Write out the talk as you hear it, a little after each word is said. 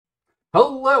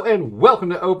Hello and welcome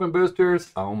to Open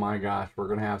Boosters. Oh my gosh, we're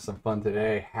going to have some fun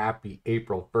today. Happy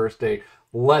April 1st day.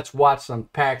 Let's watch some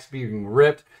packs being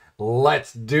ripped.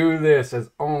 Let's do this as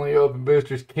only Open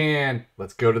Boosters can.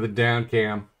 Let's go to the down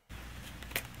cam.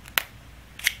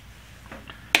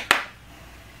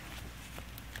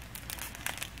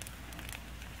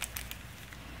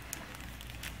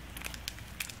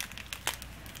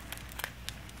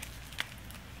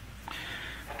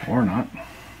 Or not.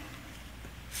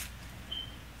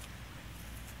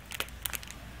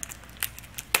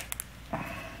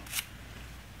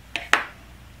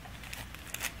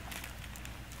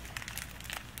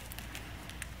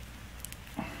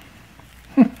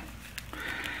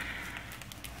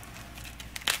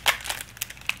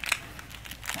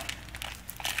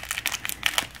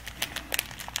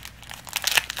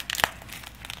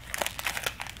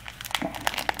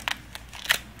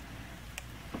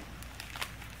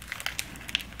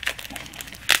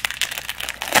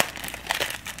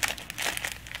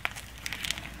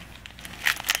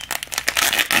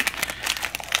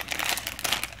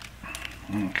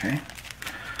 Okay.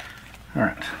 All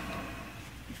right.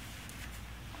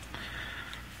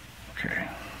 Okay.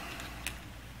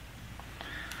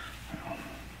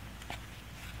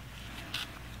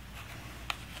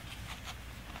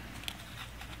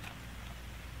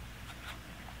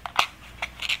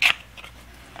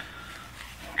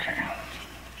 Okay.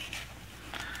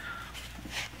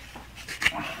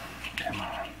 Come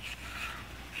on.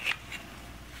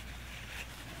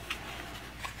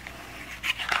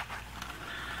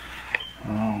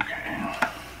 Okay.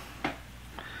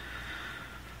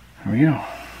 There we go.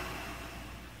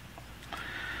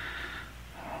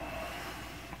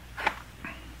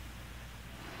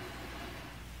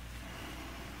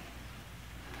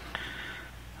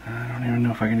 I don't even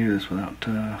know if I can do this without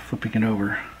flipping it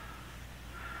over.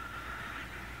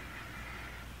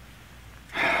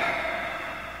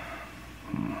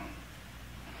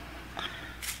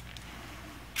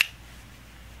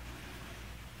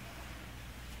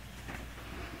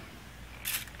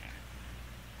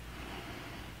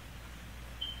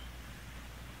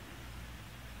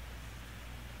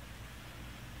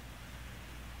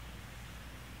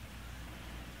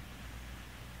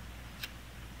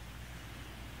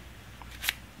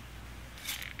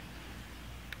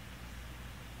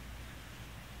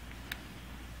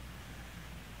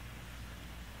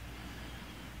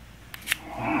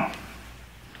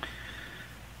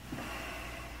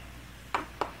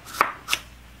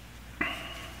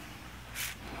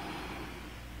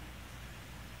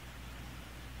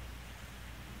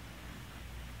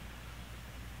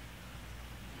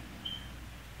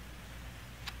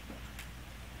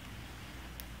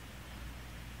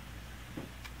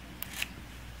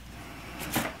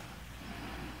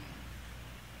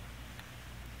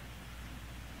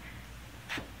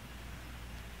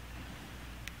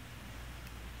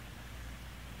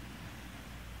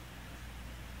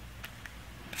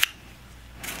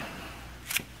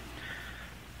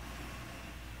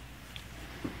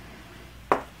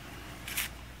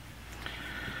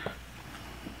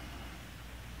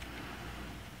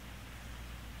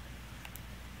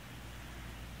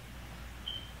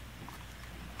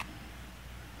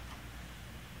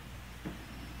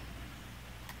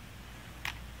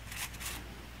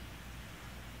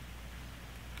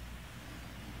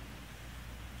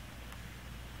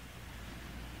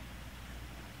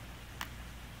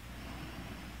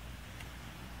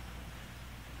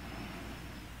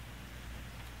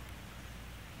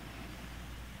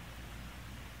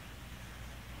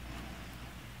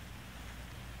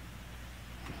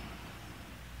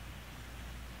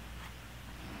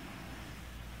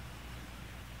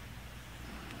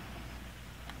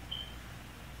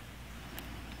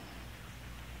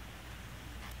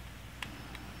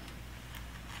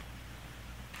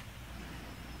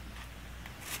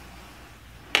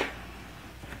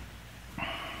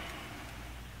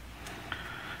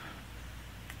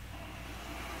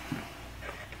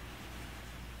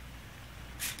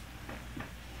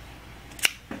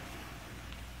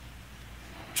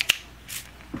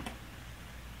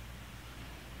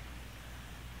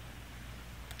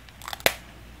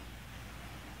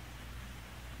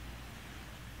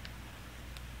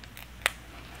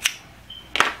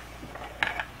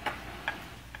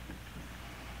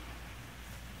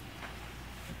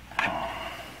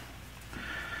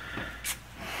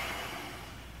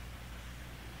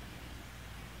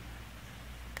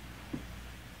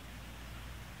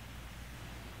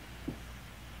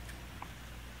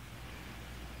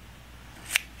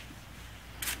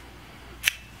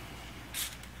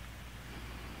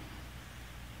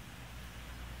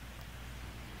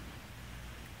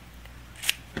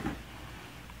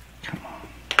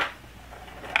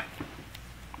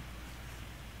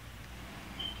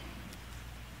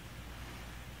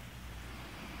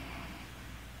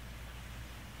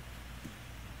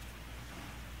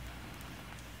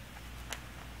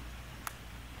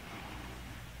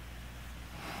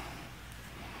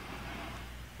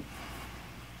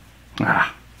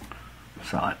 Ah,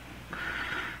 saw it.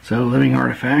 So, living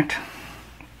artifact.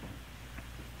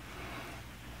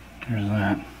 There's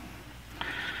that.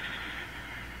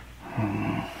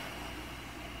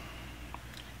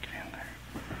 Get in there.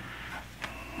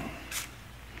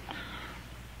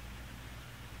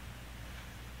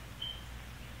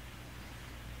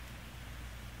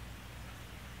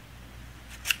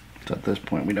 So at this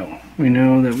point, we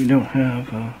know that we don't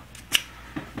have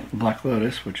Black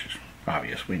Lotus, which is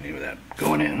obvious. We knew that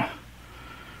going in.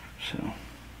 So.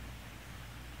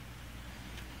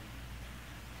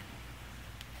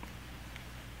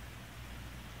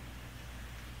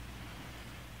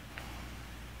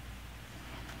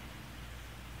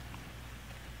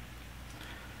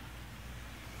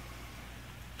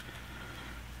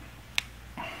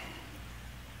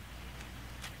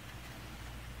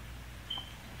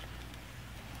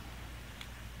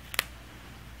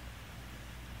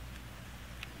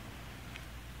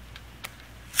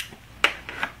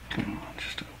 Come on,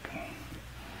 just open.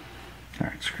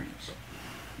 Alright, screw this.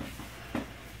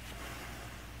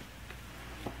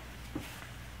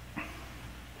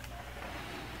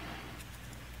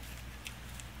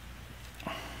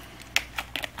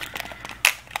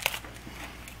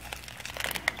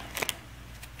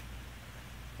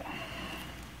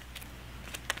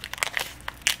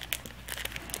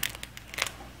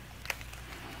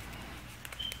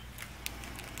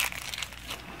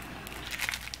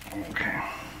 Okay.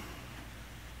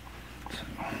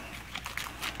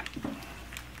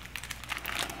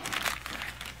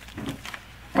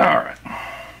 Alright.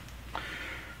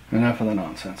 Enough of the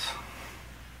nonsense.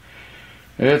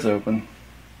 It's open.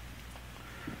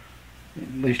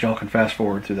 At least y'all can fast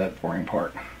forward through that boring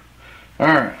part.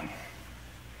 Alright.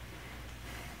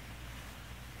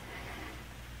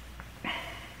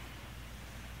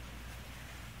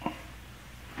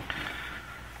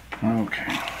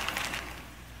 Okay.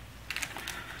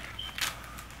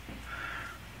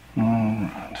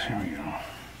 Alright, here we go.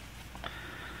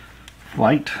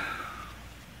 Flight.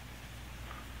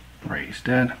 Raise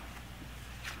dead.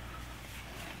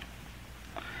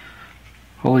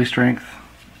 Holy Strength.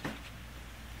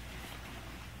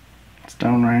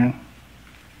 Stone Rain.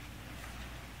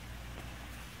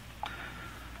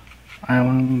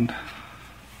 Island.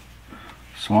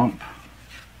 Swamp.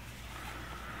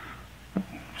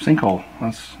 Sinkhole.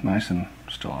 That's nice and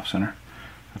still off center.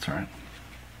 That's alright.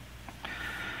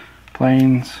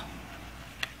 Plains.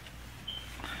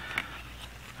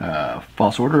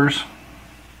 False Orders.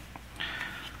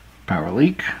 Power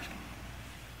Leak.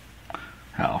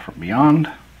 Howl from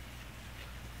Beyond.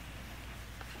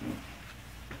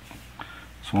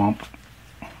 Swamp.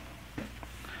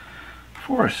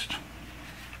 Forest.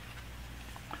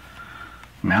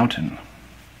 Mountain.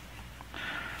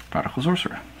 Prodigal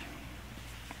Sorcerer.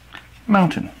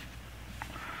 Mountain.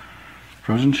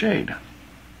 Frozen Shade.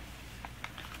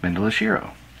 Bindless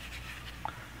Hero.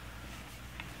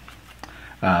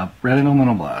 Red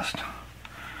Elemental Blast.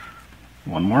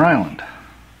 One more island.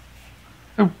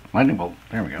 Oh, Lightning Bolt.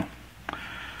 There we go.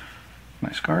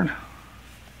 Nice card.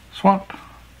 Swamp.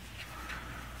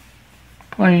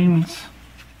 Plains.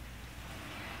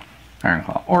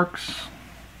 Ironclaw Orcs.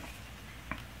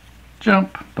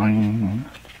 Jump. Boing.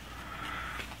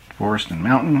 Forest and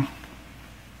Mountain.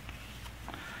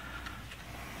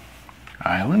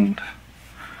 Island.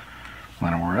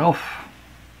 Llanowar Elf.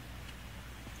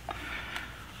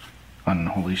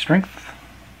 Unholy Strength.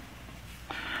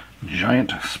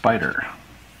 Giant Spider.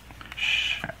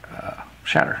 Shatter.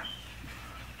 Shatter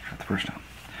the first time.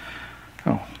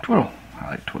 Oh, Twiddle.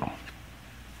 I like Twiddle.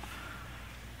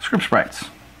 Script Sprites.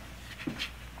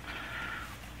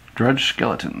 Drudge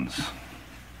Skeletons.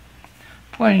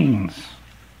 Plains.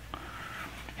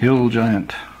 Hill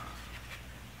Giant.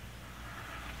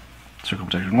 Circle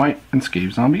Protection White and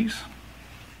Scave Zombies.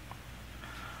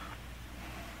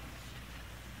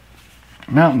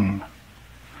 Mountain.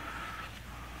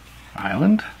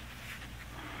 Island.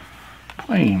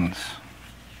 Plains.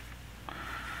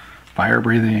 Fire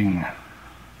Breathing.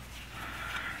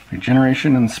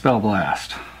 Regeneration and Spell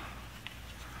Blast.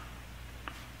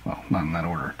 Well, not in that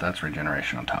order. That's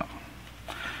Regeneration on top.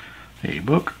 A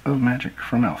Book of Magic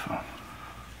from Alpha.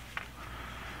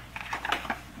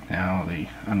 Now the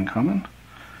uncommon.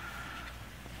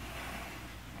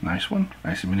 Nice one.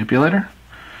 Icy Manipulator.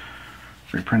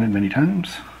 Reprinted many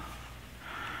times.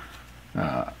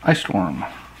 Ice Storm.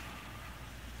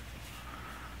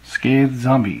 Scathed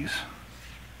Zombies.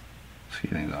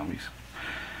 Scathing Zombies.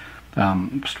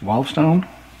 Wallstone.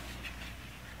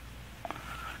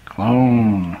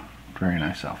 Clone. Very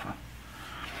nice alpha.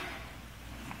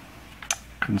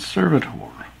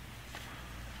 Conservator.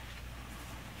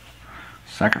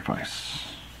 Sacrifice.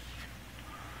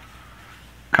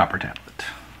 Copper tablet.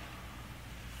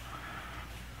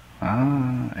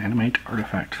 Animate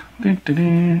artifact.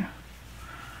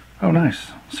 Oh, nice.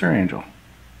 Sir Angel.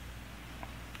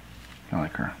 I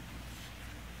like her.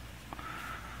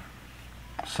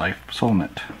 Scythe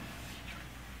Soulnet.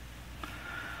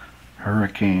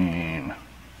 Hurricane.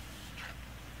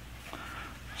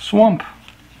 Swamp.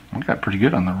 I got pretty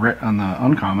good on the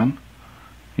uncommon.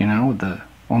 You know, with the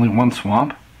only one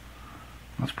swamp.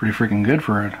 That's pretty freaking good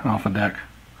for an alpha deck.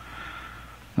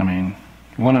 I mean,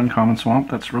 one uncommon swamp,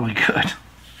 that's really good.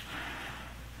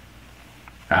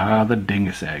 The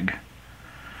Dingus Egg.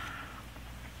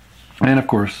 And of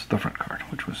course, the front card,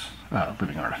 which was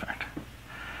Living Artifact.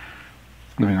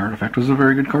 Living Artifact was a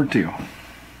very good card too.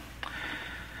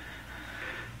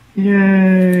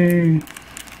 Yay!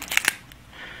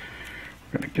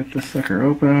 We're gonna get this sucker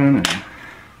open and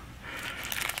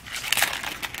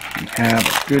have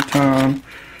a good time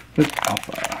with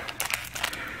alpha.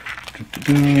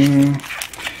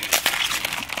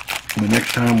 The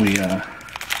next time we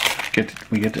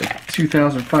get to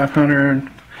 2,500.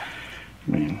 I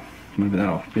mean, maybe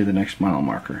that'll be the next mile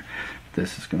marker.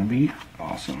 This is going to be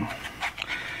awesome.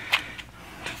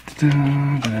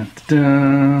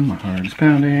 My heart is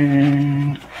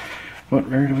pounding. What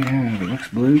rare do we have? It looks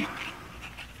blue.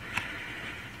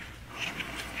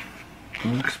 It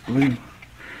looks blue.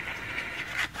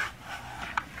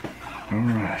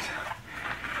 Alright.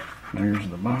 There's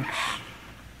the box.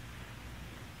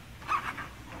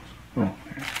 Oh,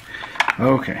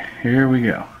 okay, here we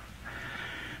go.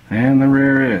 And the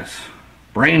rare is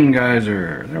Brain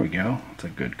Geyser. There we go. It's a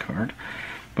good card.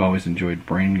 I've always enjoyed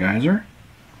Brain Geyser.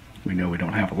 We know we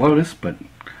don't have a Lotus, but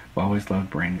I've always loved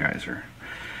Brain Geyser.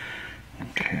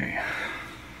 Okay,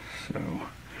 so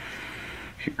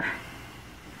here.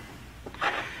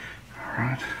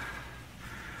 Alright.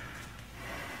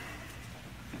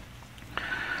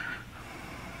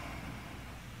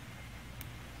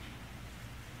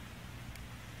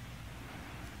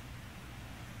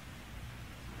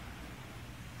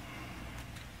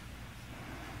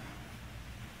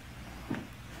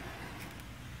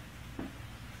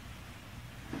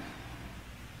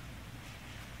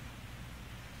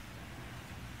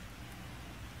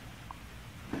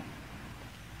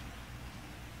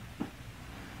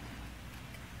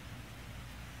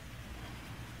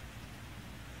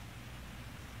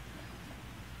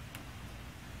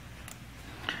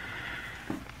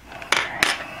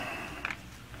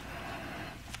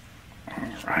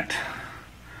 Right.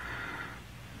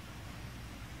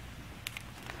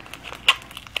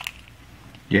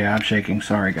 Yeah, I'm shaking.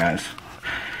 Sorry, guys.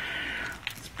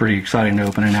 It's pretty exciting to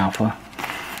open an alpha.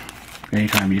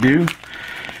 Anytime you do,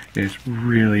 it's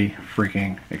really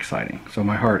freaking exciting. So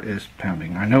my heart is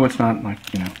pounding. I know it's not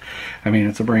like, you know, I mean,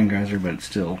 it's a Brain Geyser, but it's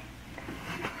still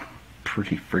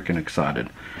pretty freaking excited.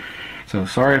 So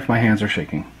sorry if my hands are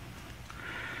shaking.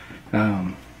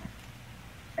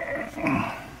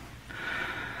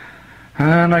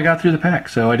 And I got through the pack,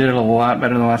 so I did it a lot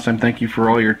better than last time. Thank you for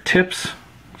all your tips,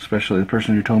 especially the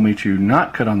person who told me to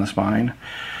not cut on the spine,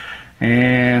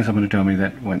 and someone who told me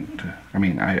that went. I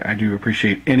mean, I do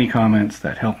appreciate any comments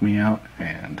that helped me out,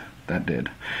 and that did.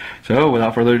 So,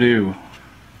 without further ado,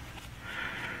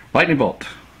 Lightning Bolt,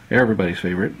 everybody's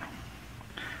favorite.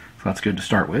 So that's good to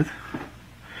start with.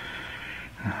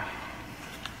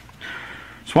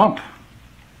 Swamp.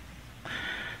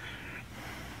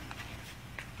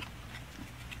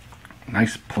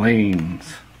 Nice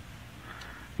plains.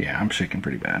 Yeah, I'm shaking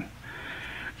pretty bad.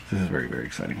 This is very, very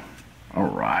exciting.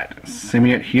 Alright,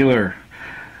 Simiate Healer.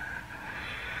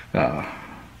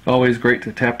 Always great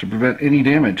to tap to prevent any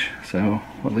damage, so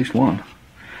at least one.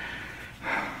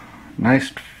 Nice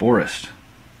Forest.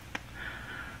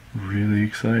 Really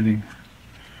exciting.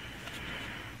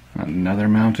 Another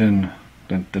mountain.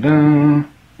 Dun, dun,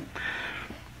 dun.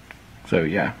 So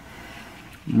yeah.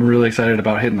 I'm really excited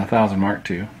about hitting the 1,000 mark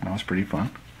too. That was pretty fun.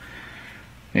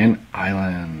 And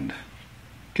Island.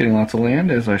 Getting lots of land,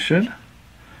 as I should.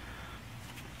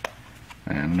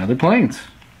 And another Plains.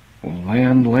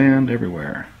 Land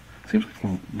everywhere. Seems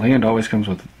like land always comes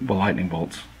with lightning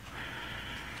bolts.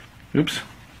 Oops.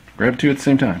 Grab two at the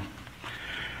same time.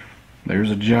 There's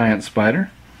a giant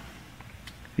spider.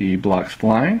 He blocks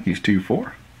flying. He's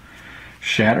 2/4.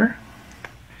 Shatter.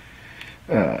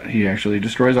 He actually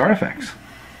destroys artifacts.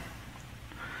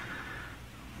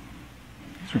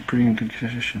 These are pretty in good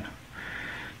condition.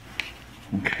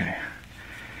 Okay.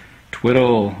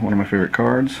 Twiddle, one of my favorite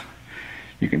cards.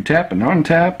 You can tap and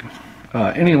untap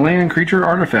any land, creature,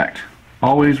 artifact.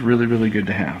 Always really, really good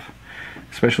to have,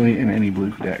 especially in any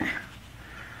blue deck.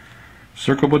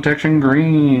 Circle Protection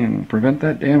green. Prevent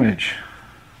that damage.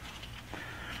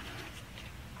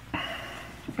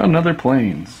 Another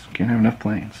plains. Can't have enough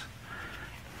plains.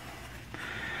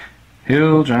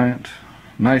 Hill Giant.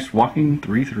 Nice walking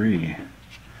 3/3.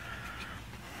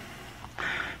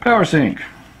 Power Sink.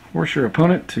 Force your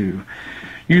opponent to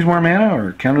use more mana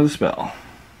or counter the spell.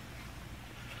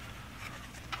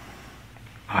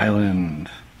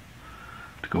 Island.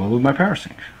 To go with my Power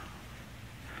Sink.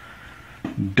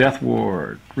 Death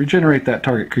Ward. Regenerate that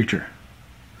target creature.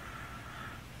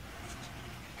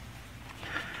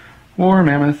 War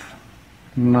Mammoth.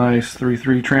 Nice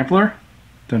 3/3 Trampler.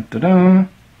 Dun dun dun.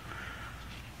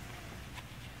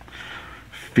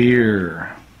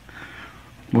 Fear.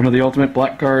 One of the ultimate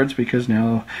block cards because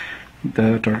now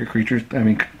the target creatures, I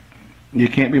mean, you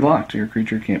can't be blocked. Your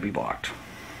creature can't be blocked.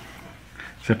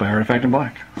 Except by Artifact in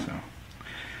black. So,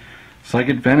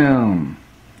 Psychic Venom.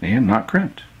 And not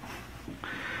crimped.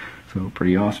 So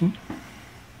pretty awesome.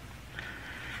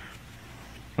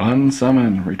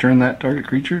 Unsummon. Return that target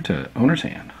creature to owner's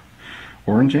hand.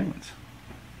 Or enchantments.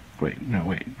 Wait, no,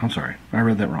 wait. I'm sorry. I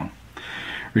read that wrong.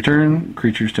 Return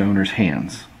creatures to owner's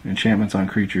hands. Enchantments on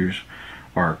creatures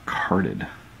are carded.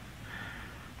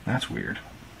 That's weird.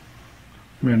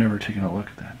 Maybe I've never taken a look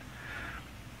at that.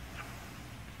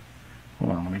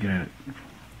 Hold on, let me get it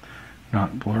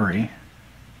not blurry.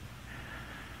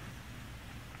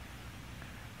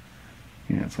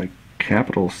 Yeah, it's like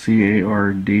capital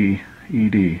C-A-R-D-E-D.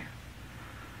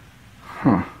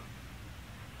 Huh.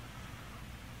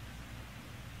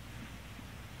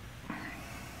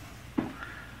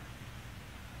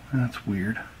 That's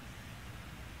weird.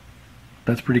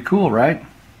 That's pretty cool, right?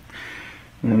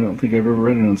 I don't think I've ever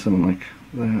read it on something like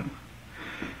that. I've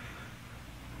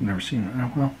never seen it.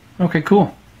 Oh, well, okay,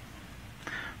 cool.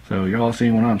 So you're all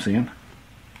seeing what I'm seeing.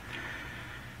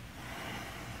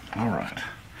 All right.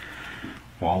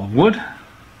 Wall of Wood.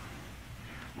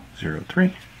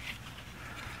 0/3.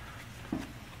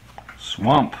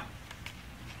 Swamp.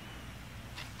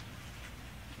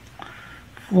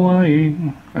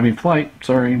 Flight.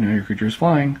 Sorry, now your creature is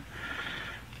flying.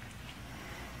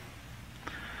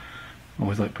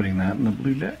 Always like putting that in the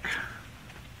blue deck.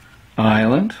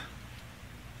 Island.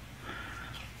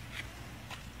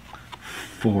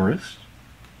 Forest.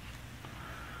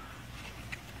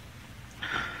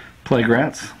 Plague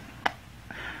Rats.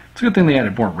 It's a good thing they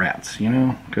added more rats, you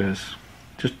know, because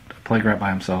just a Plague Rat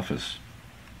by himself is,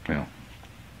 well,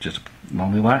 just a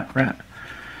lonely rat.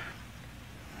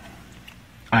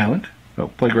 Island. Oh,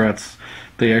 Plague Rats,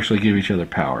 they actually give each other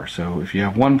power. So if you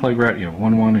have one Plague Rat, you have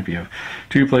 1/1. If you have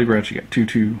two Plague Rats, you get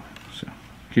 2/2. So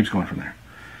it keeps going from there.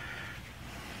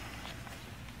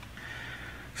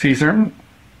 Sea Serpent.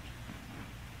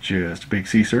 Just a big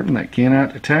sea serpent that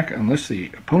cannot attack unless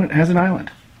the opponent has an island.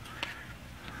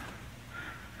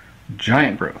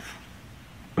 Giant Growth.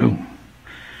 Boom.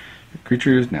 Your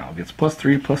creature now gets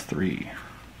 +3/+3.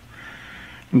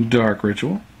 Dark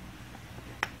Ritual.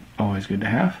 Always good to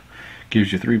have.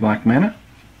 Gives you 3 black mana.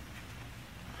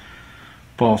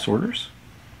 False Orders.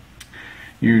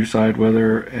 You decide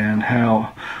whether and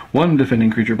how one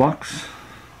defending creature blocks.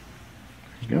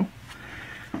 There you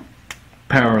go.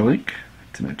 Power Leak.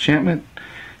 It's an enchantment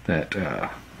that a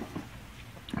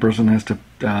person has to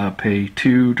pay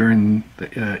 2 during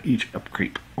each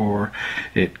upkeep, or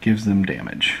it gives them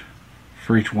damage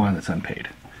for each one that's unpaid.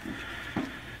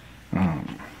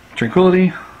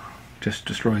 Tranquility. Just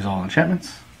destroys all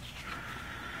enchantments.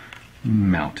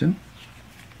 Mountain.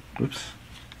 Whoops.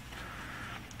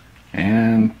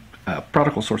 And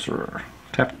Prodigal Sorcerer.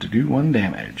 Tap to do 1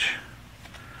 damage.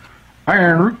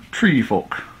 Iron Root Tree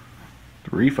Folk.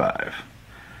 3/5.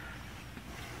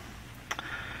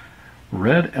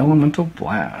 Red Elemental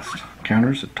Blast.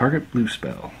 Counters a target blue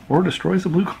spell or destroys a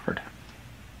blue card.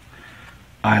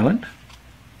 Island.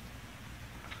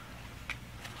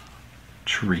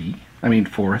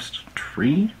 Forest.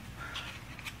 Tree.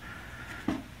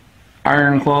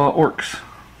 Ironclaw Orcs.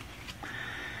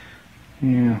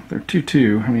 Yeah, they're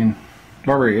 2/2.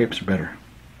 Barbary Apes are better,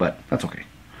 but that's okay.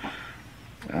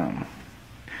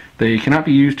 They cannot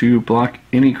be used to block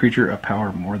any creature of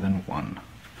power more than 1.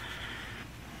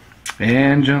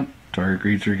 And jump. Target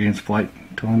creature gains flight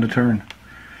until end of turn.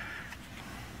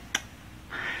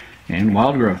 And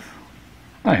Wild Growth.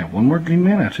 I have 1 more green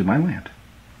mana to my land.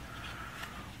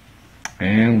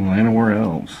 And Llanowar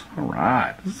Elves.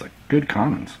 Alright, this is a good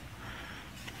commons.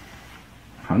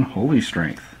 Unholy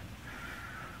Strength.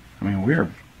 We're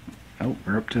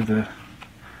up to the...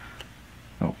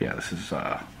 Oh yeah, this is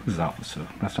alpha, so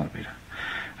that's not a beta.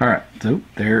 Alright, so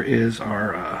there is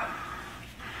our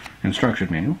instruction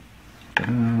manual.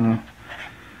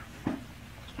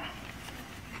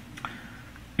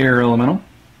 Air Elemental.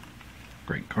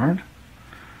 Great card.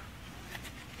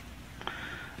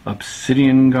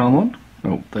 Obsidian Golem.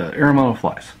 Oh, the Air Elemental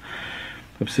flies.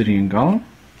 Obsidian Golem.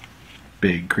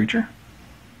 Big creature.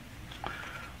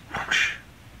 Whoosh.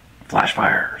 Flash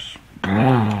fires.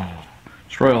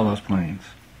 Destroy all those planes.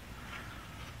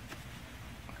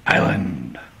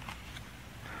 Island.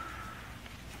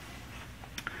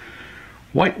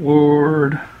 White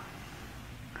Ward.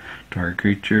 Target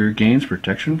creature gains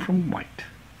protection from white.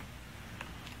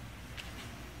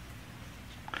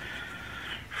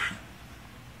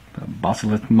 The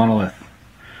Basilisk Monolith.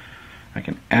 I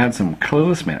can add some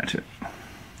colorless mana to it.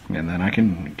 And then I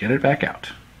can get it back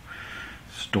out.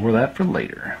 Store that for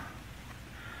later.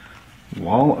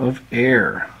 Wall of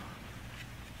Air.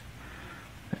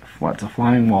 It's a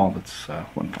flying wall that's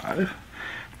 1/5.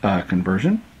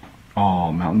 Conversion.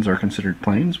 All mountains are considered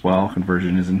plains while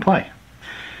conversion is in play.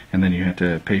 And then you have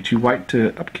to pay 2 white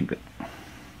to upkeep it.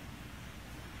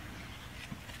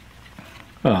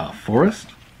 Forest.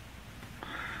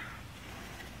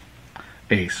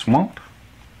 A swamp.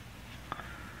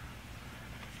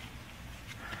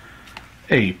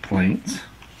 A plains.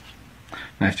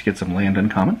 Nice to get some land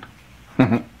uncommon.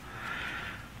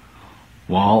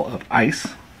 Wall of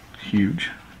Ice. Huge.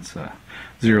 It's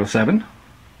 0/7.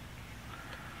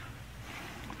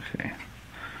 Okay.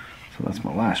 So that's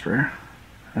my last rare.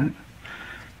 Right.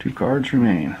 2 cards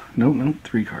remain. Nope,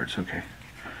 3 cards. Okay.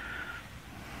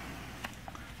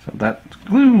 So that's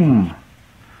Gloom.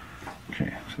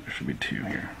 Okay, so there should be 2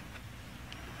 here.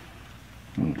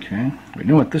 Okay. We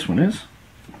know what this one is.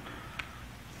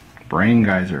 Brain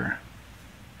Geyser.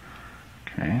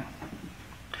 Okay.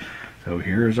 So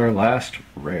here's our last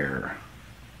rare.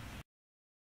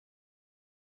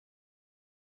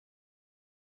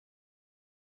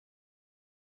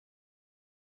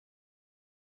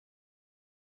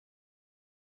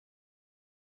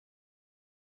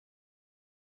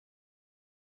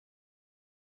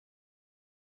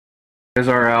 Here's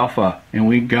our alpha, and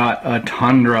we got a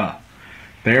Tundra.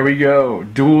 There we go,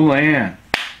 dual land.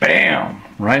 Bam!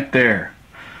 Right there.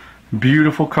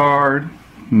 Beautiful card,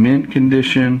 mint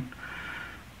condition.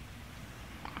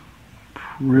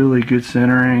 Really good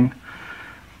centering.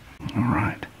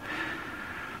 Alright.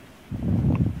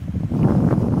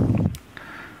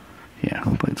 Yeah,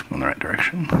 hopefully it's going the right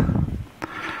direction.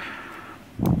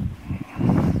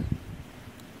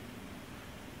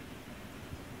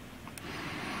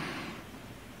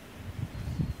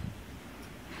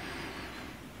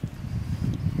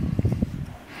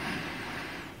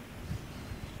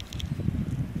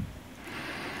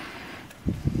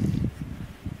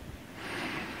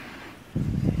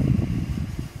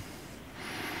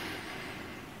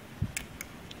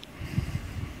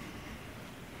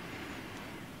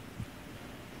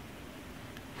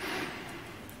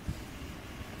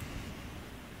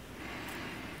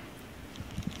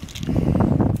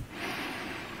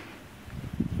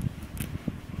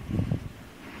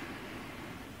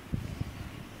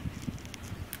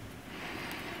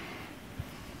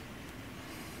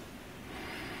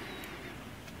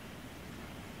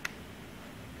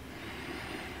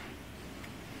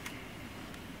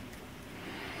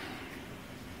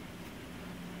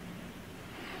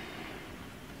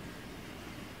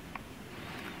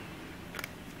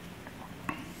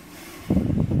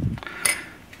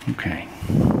 Okay.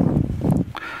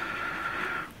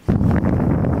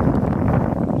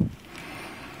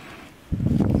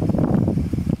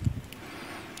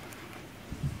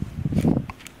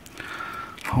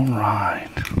 All right.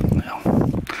 Now,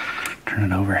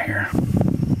 turn it over here.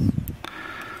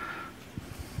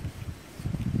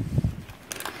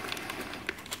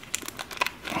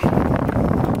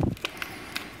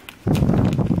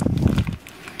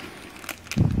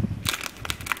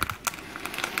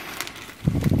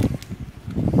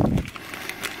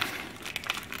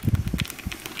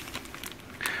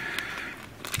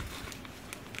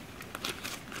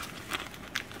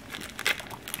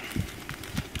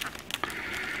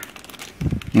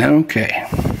 Okay,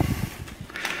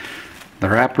 the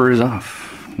wrapper is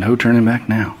off. No turning back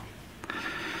now.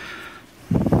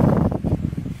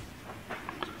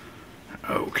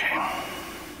 Okay,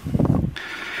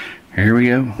 here we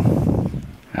go.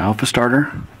 Alpha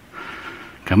starter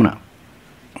coming up.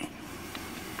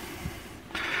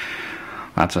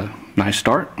 That's a nice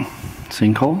start.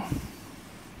 Sinkhole.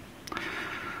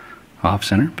 Off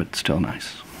center, but still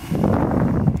nice.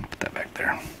 Put that back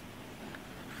there.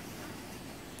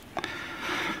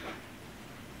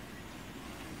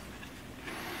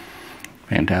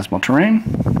 Phantasmal terrain.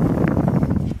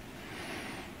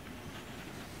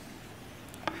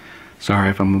 Sorry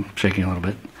if I'm shaking a little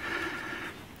bit.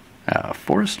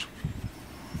 Forest.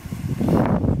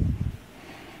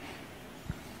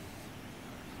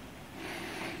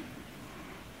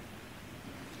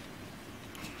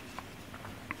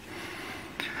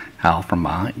 Howl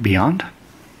from Beyond.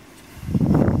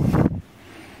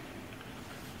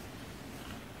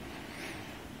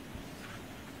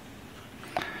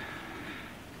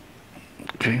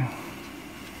 Okay.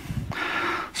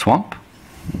 Swamp.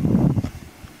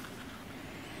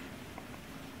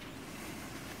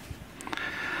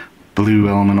 Blue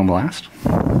Elemental Blast.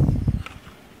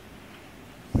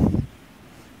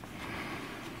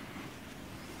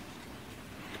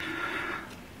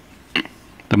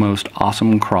 The most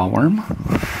awesome Crawlworm.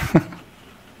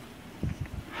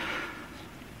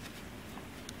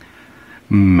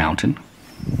 Mountain.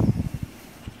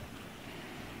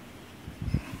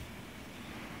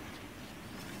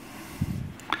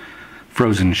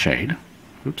 Frozen Shade.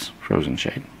 Oops, Frozen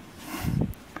Shade.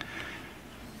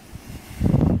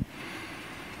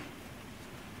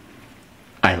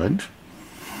 Island.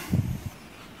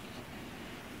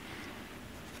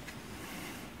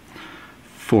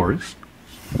 Forest.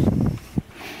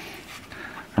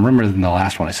 I remember in the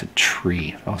last one I said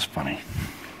tree. That was funny.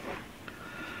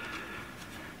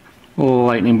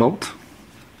 Lightning Bolt.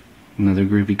 Another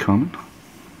groovy common.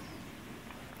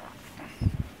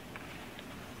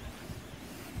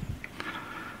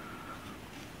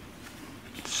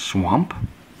 Swamp.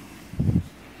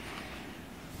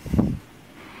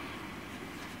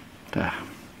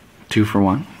 Two for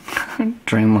one.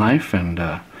 Drain Life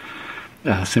and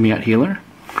Simiate Healer.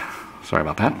 Sorry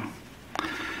about that.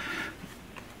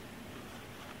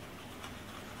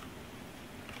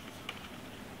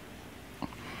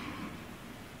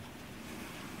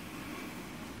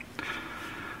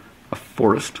 A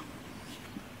Forest.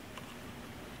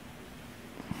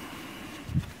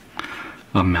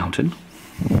 A Mountain.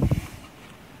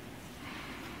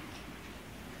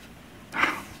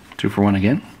 Two for one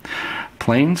again.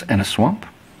 Plains and a Swamp.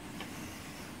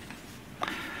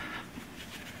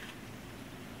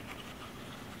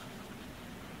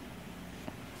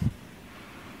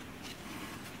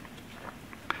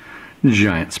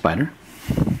 Giant Spider.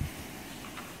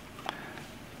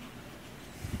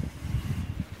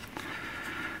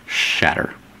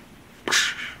 Shatter.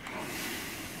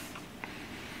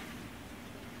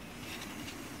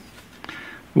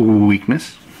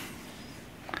 Weakness.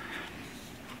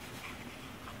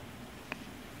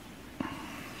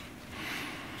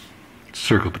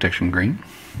 Circle Protection Green.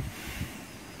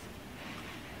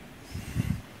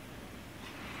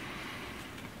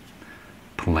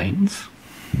 Plains.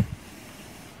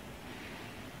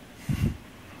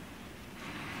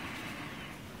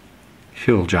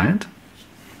 Hill Giant.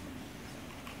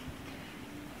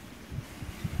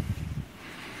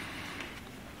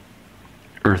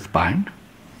 Earthbind.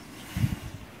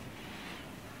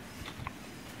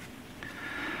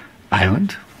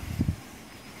 Island.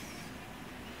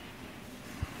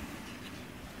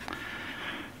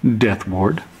 Death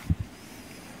Ward.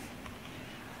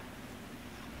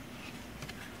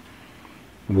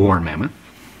 War Mammoth.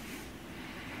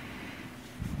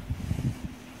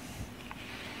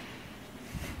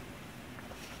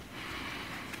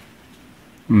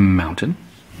 Mountain.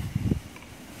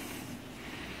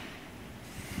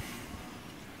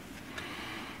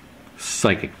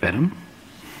 Psychic Venom.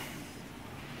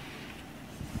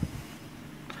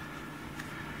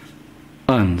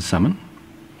 Unsummon.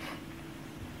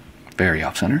 Very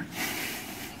off center.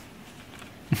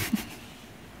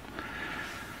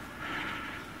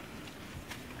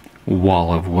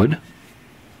 Wall of Wood.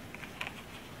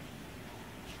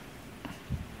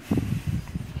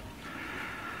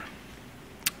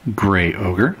 Gray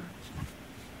Ogre.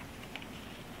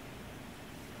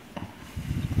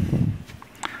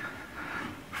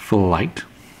 Flight.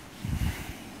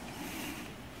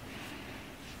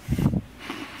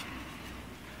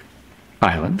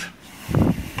 Island.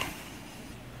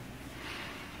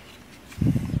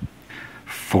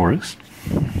 Forest.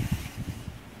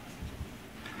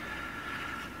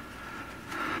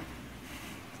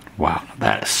 Wow,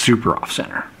 that is super off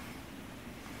center.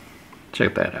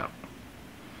 Check that out.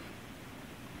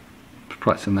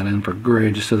 Probably send that in for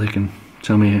grade just so they can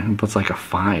tell me what's like a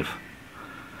 5.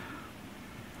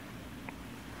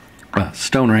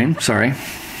 Stone Rain, sorry.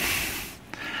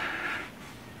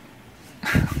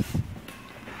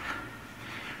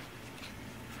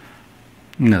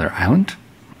 Another island.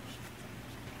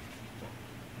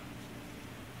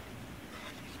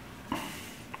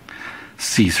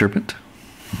 Sea Serpent.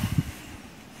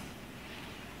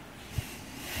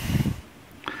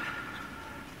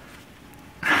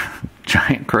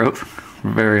 Giant Growth.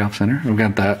 Very off center. We've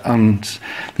got the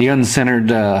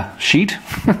uncentered sheet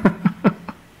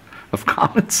of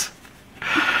comments.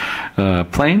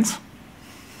 Plains.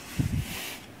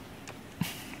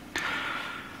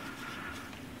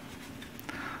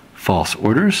 false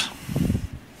orders,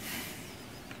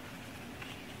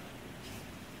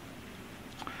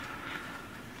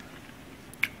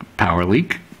 power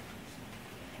leak,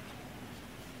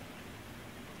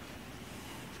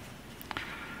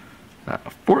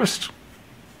 forest,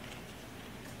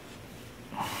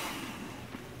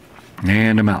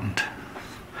 and a mountain,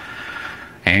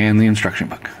 and the instruction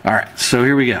book. All right, so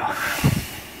here we go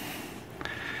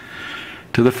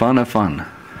to the fun of fun.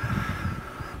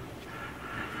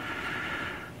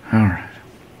 All right,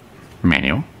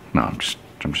 manual. No, I'm just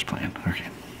playing. Okay,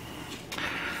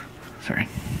 sorry.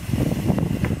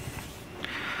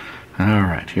 All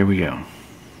right, here we go.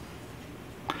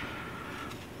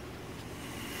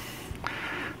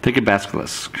 Take a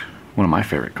Basilisk, one of my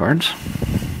favorite cards.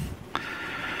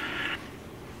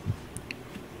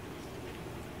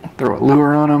 Throw a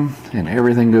lure on them, and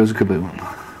everything goes kaboom.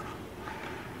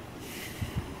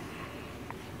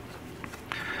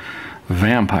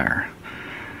 Vampire,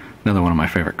 another one of my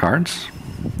favorite cards.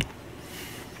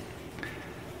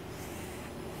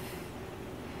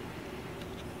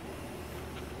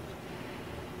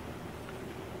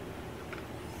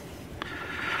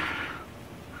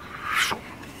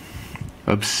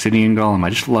 Obsidian Golem. I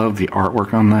just love the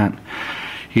artwork on that.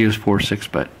 He is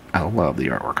 4/6, but I love the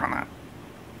artwork on that.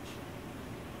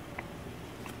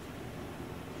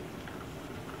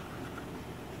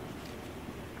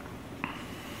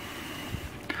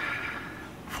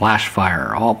 Flash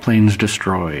Fire. All planes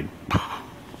destroyed.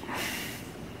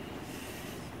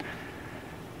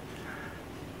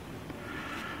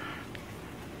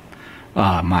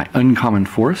 My uncommon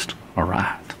forest. All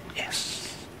right.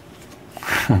 Yes.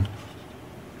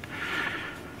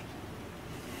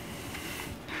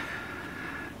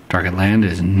 Target land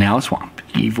is now a swamp.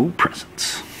 Evil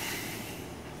presence.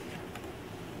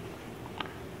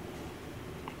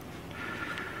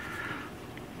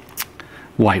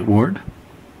 White Ward.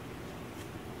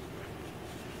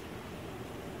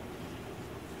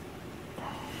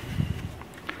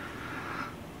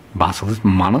 Basilisk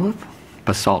Monolith.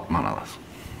 Basalt Monolith.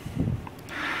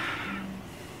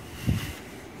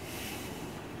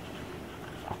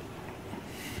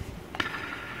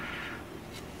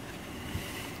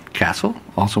 Castle,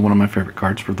 also one of my favorite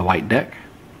cards for the white deck.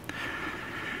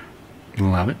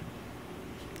 Love it.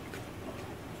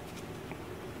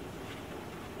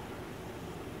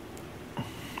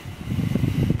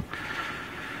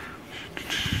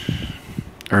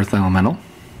 Earth Elemental.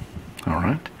 All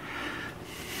right.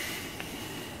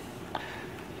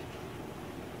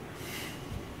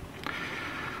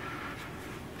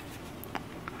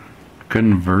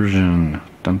 Conversion.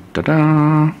 Dun, da,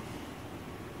 da.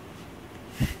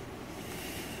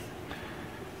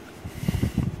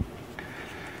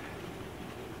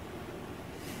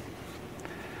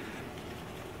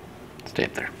 Stay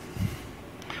up there.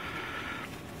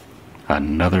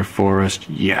 Another forest.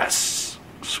 Yes.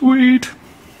 Sweet.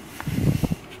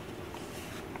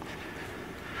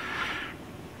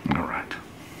 All right.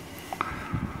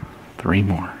 3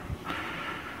 more.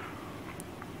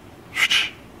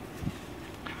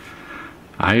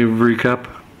 Ivory Cup.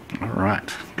 All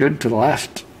right. Good to the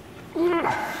last. All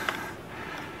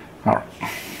right.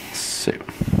 So,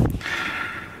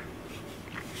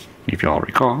 if y'all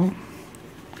recall,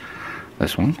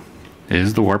 this one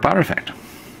is the Warp Artifact.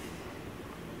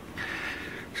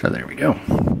 So there we go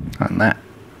on that.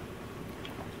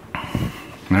 All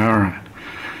right.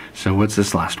 So what's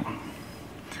this last one?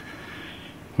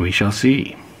 We shall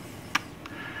see.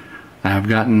 I've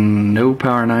gotten no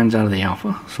Power 9s out of the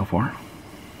alpha so far.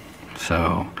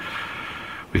 So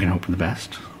we can hope for the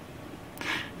best.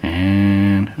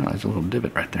 And oh, there's a little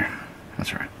divot right there.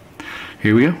 That's right.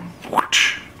 Here we go.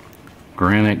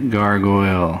 Granite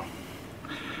Gargoyle.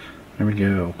 There we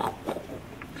go.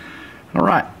 All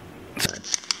right.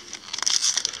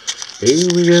 Here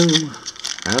we go.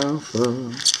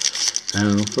 Alpha,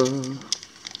 Alpha,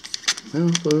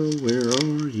 Alpha, where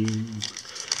are you?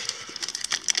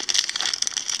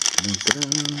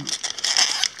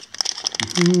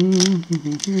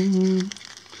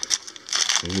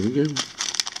 Here we go.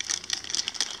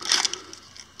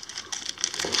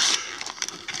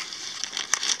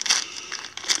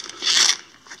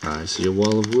 I see a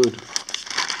wall of wood.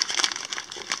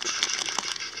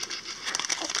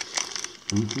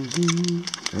 Come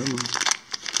on.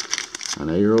 I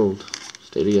know you're old.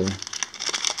 Stay together.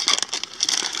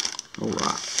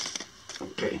 Alright.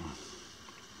 Okay.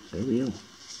 There we go.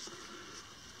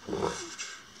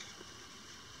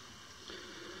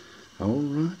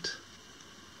 Alright.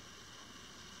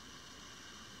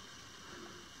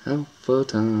 Alpha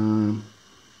time.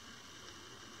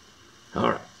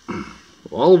 Alright.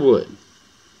 Wall of wood.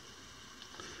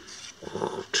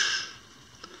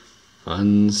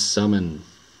 Unsummon.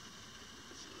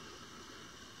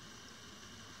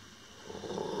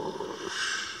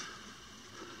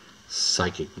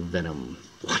 Psychic Venom.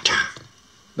 Look at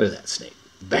that snake.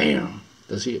 Bam!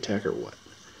 Does he attack or what?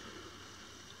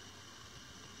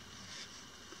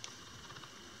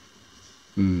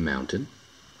 Mountain.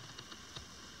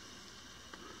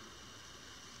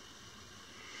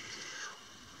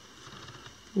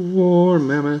 War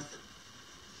Mammoth.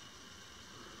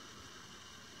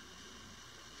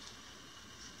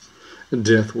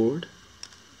 Death Ward.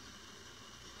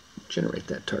 Generate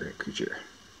that target creature.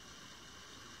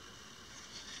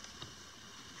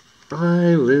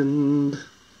 Island.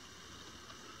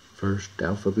 First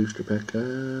alpha booster pack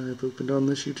I've opened on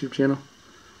this YouTube channel.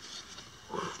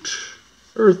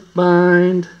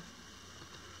 Earthbind.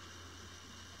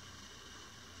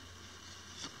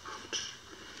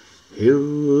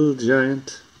 Hill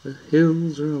Giant. The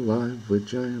hills are alive with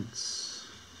giants.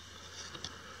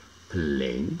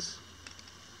 Plains.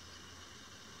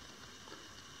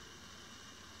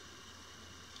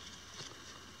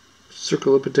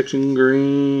 Circle of Protection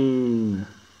Green.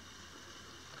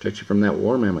 Protect you from that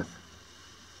War Mammoth.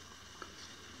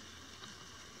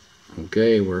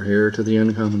 Okay, we're here to the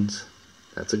uncommons.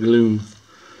 That's a gloom.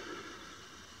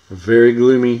 Very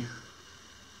gloomy.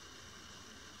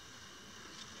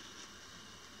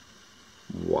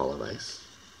 Wall of Ice.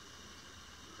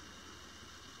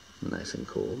 Nice and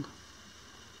cold.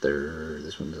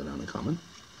 This one's an uncommon.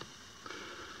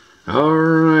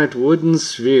 Alright, Wooden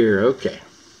Sphere. Okay.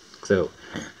 So,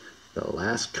 the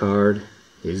last card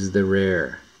is the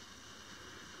rare.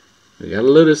 We got a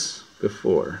Lotus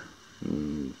before.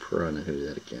 Probably not going to do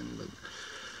that again, but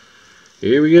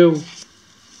here we go.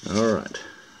 Alright.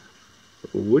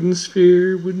 Wooden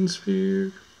Sphere, Wooden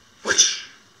Sphere. Whoosh!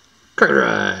 Card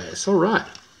Ice. Alright.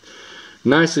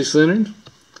 Nicely centered.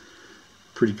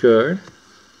 Pretty card.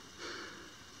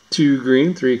 2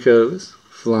 green, 3 colors.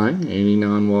 Flying. Any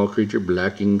non-wall creature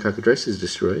blocking Cockatrice is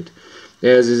destroyed.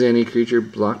 As is any creature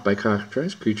blocked by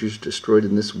Cockatrice. Creatures destroyed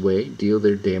in this way deal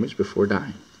their damage before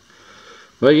dying.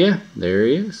 Well, yeah, there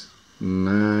he is.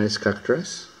 Nice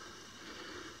Cockatrice.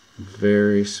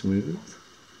 Very smooth.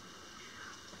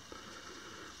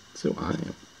 So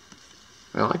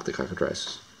I like the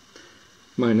Cockatrice.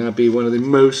 Might not be one of the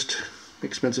most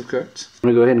expensive cards. I'm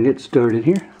going to go ahead and get started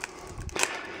here.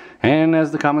 And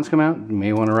as the comments come out, you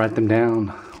may want to write them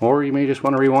down. Or you may just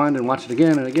want to rewind and watch it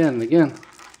again and again and again.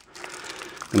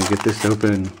 I'm going to get this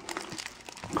open.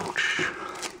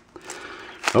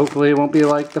 Hopefully it won't be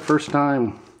like the first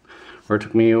time, where it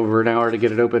took me over an hour to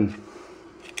get it open.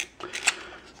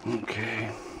 Okay,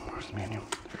 where's the manual?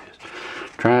 There it is.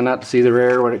 Trying not to see the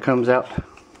rare when it comes out,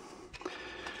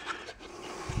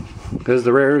 because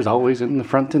the rare is always in the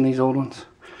front in these old ones.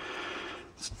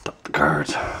 Stop the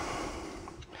cards.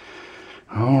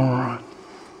 Alright.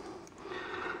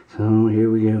 So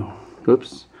here we go.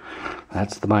 Oops.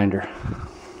 That's the binder.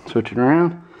 Switch it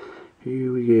around.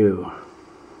 Here we go.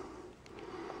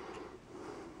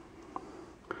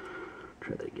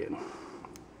 Try that again.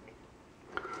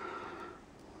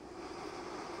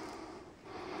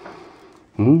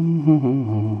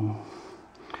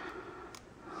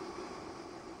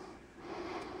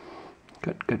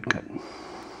 Cut.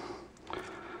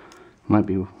 Might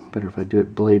be better if I do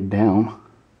it blade down.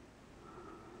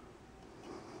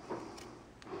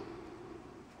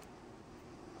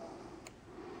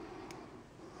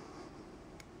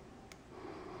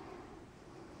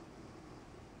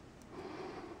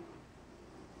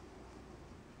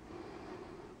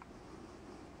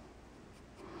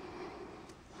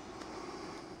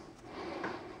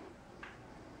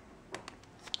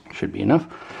 Should be enough.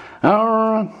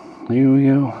 Alright, here we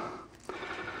go.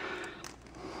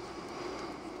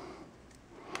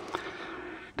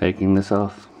 Taking this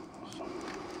off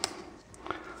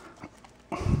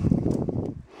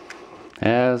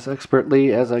as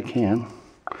expertly as I can,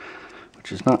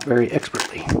 which is not very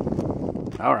expertly.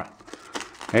 Alright,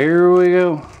 here we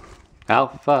go.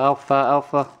 Alpha, alpha,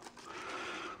 alpha.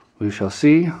 We shall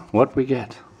see what we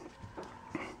get.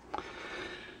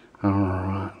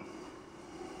 Alright.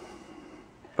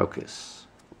 Focus.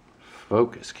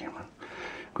 Focus, camera.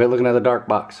 Quit looking at the dark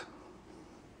box.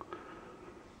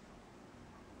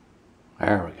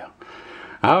 There we go.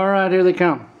 Alright, here they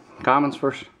come. Commons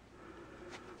first.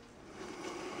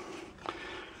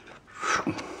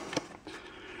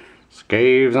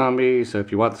 Scave Zombie. So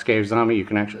if you want the Scave Zombie, you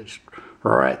can actually just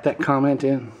write that comment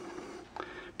in.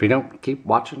 If you don't, keep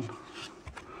watching.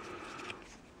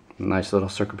 Nice little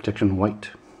circle protection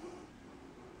white.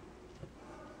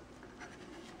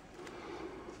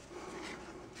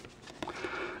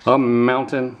 A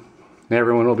mountain.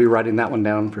 Everyone will be writing that one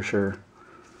down for sure.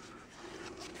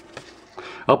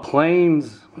 A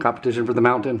Plains competition for the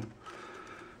mountain.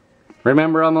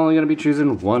 Remember, I'm only going to be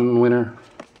choosing one winner.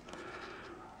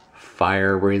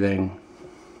 Fire breathing.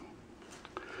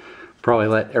 Probably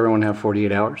let everyone have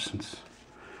 48 hours since.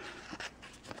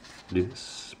 Do this.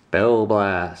 Spell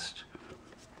Blast.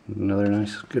 Another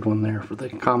nice good one there for the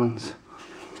commons.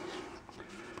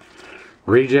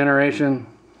 Regeneration.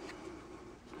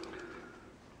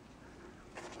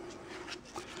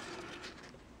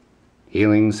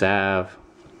 Healing Salve.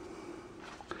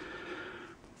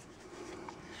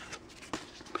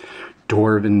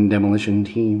 Dwarven Demolition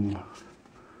Team.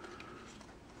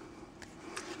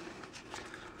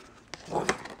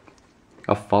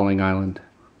 A Falling Island.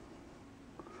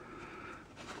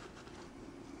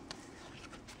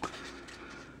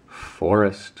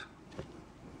 Forest.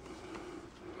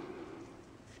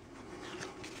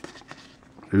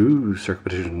 Ooh,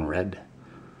 Circuit Edition Red.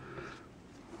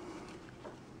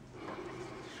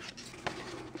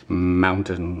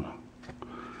 Mountain.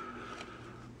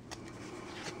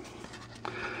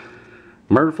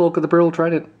 Merfolk of the Pearl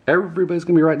Trident. Everybody's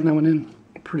going to be writing that one in.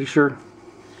 Pretty sure.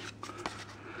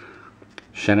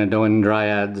 Shenandoah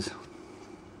Dryads.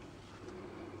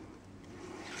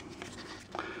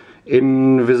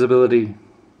 Invisibility.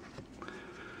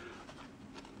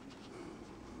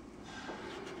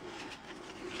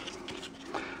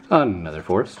 Another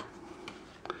forest.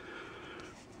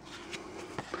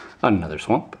 Another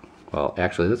swamp. Well,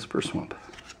 actually, that's the first swamp.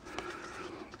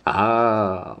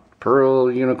 Ah,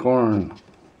 Pearl Unicorn.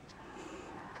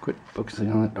 Quit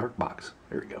focusing on that dark box.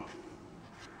 There we go.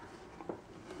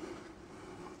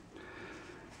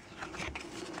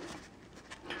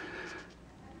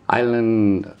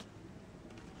 Island.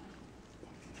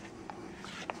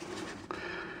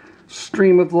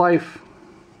 Stream of Life.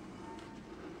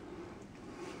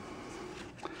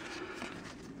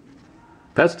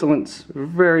 Pestilence.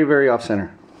 Very, very off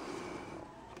center.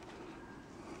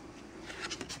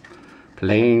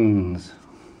 Plains.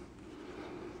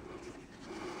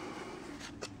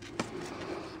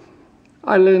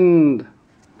 Island.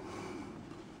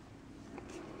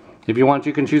 If you want,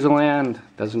 you can choose a land.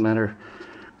 Doesn't matter.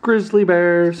 Grizzly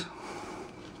Bears.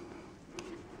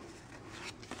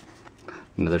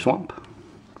 Another swamp.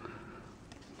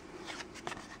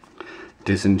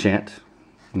 Disenchant.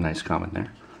 Nice comment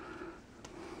there.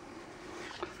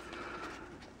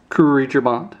 Creature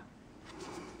Bond.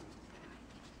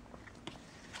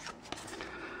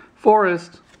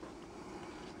 Forest.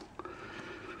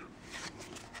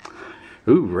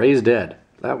 Ooh, Raised Dead.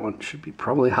 That one should be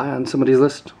probably high on somebody's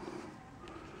list.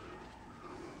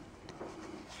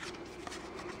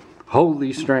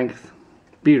 Holy Strength.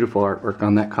 Beautiful artwork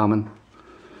on that common.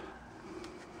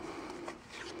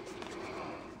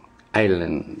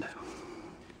 Island.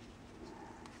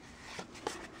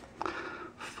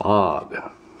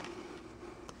 Fog.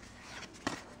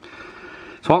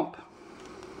 Swamp.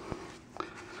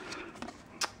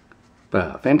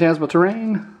 Phantasmal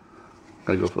Terrain.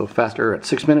 Gotta go a little faster at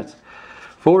 6 minutes.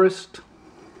 Forest.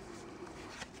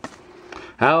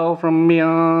 Howl from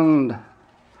Beyond.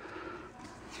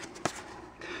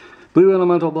 Blue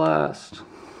Elemental Blast.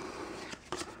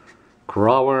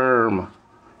 Crawworm.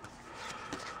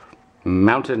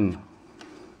 Mountain.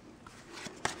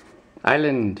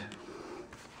 Island.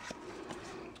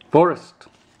 Forest.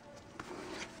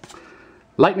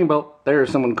 Lightning Bolt.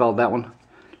 There's someone called that one.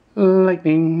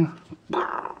 Lightning.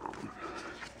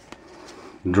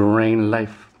 Drain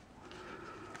Life.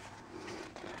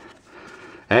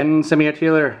 And Symbiote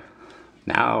Healer.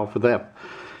 Now for the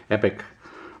epic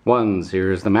ones.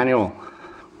 Here's the manual.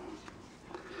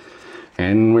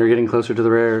 And we're getting closer to the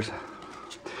rares.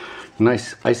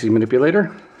 Nice Icy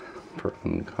Manipulator.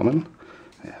 Common.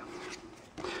 Yeah.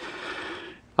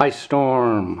 Ice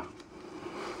Storm.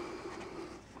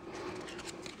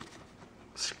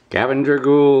 Scavenger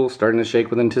Ghoul. Starting to shake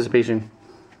with anticipation.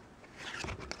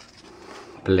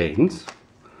 Plains.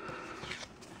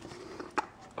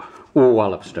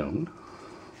 Wallop Stone.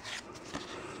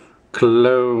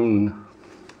 Clone.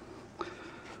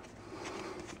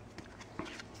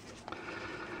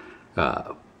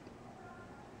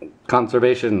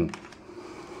 Conservation.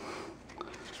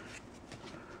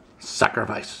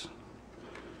 Sacrifice.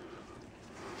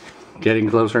 Getting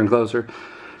closer and closer.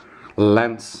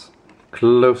 Lance.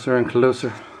 Closer and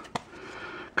closer.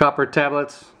 Copper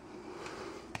Tablets.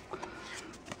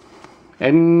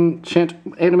 Enchant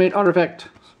Animate Artifact.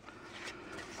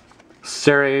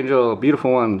 Sarah Angel,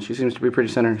 beautiful one. She seems to be pretty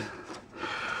centered.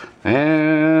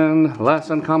 And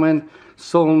last uncommon,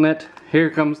 Soulnet.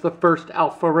 Here comes the first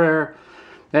alpha rare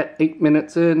at 8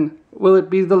 minutes in. Will it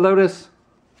be the Lotus?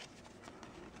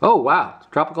 Oh, wow. It's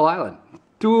Tropical Island.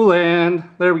 Dual land.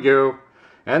 There we go.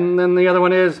 And then the other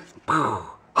one is...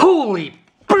 Holy...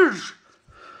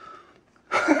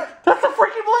 That's a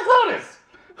freaking Black Lotus!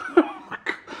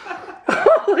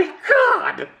 Holy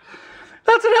God!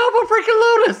 That's an Alpha freaking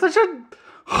Lotus! That should...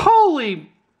 Holy...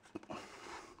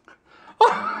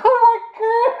 Oh my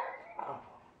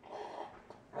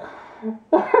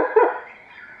God!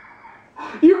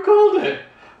 You called it!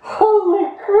 Holy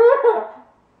crap!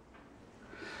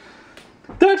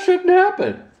 That shouldn't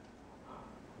happen!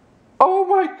 Oh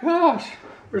my gosh!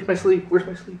 Where's my sleeve? Where's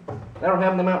my sleeve? I don't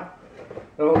have them out.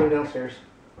 Oh, they're downstairs.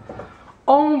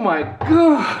 Oh my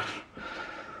God!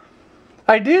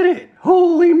 I did it!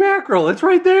 Holy mackerel! It's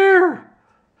right there!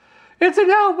 It's an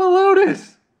Alpha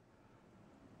Lotus!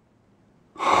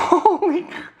 Holy...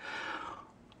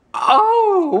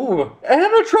 Oh! And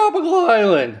a tropical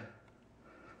island!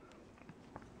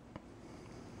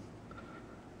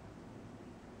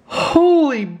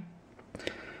 Holy...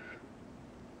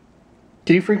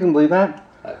 Can you freaking believe that?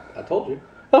 I told you.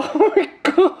 Oh my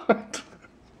God!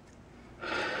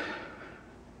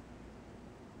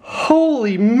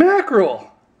 Holy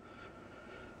mackerel!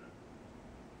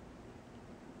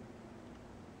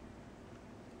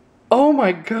 Oh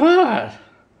my God!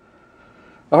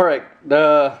 Alright,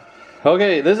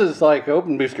 okay, this is like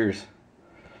Open Boosters.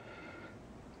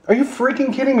 Are you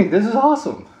freaking kidding me? This is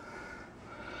awesome.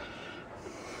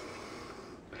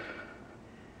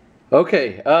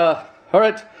 Okay,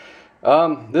 alright.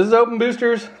 This is Open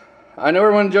Boosters. I know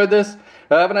everyone enjoyed this.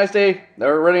 Have a nice day.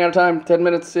 We're running out of time. 10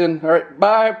 minutes in. Alright,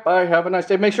 bye. Bye. Have a nice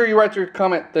day. Make sure you write your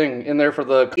comment thing in there for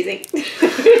the...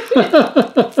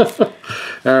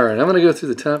 Alright, I'm going to go through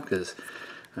the top because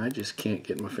I just can't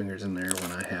get my fingers in there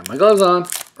when I have my gloves on.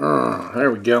 Oh,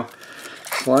 there we go.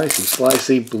 Slicey,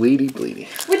 slicey, bleedy, bleedy.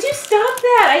 Would you stop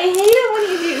that? I hate it when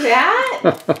you do that.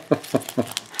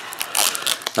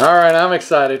 Alright, I'm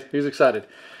excited. Who's excited?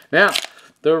 Now,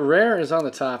 the rare is on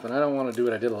the top, and I don't want to do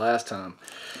what I did last time.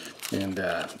 And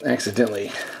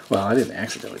accidentally, well, I didn't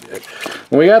accidentally do it.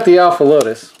 When we got the Alpha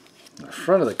Lotus, the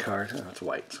front of the card, oh, it's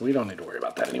white, so we don't need to worry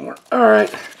about that anymore.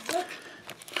 Alright.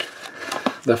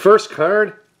 The first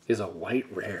card is a white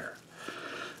rare.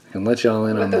 I can let y'all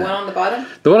in on that. The one on the bottom?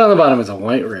 The one on the bottom is a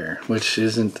white rare, which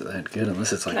isn't that good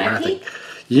unless it's like Can I nothing. peek?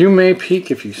 You may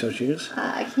peek if you so choose.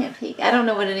 I can't peek. I don't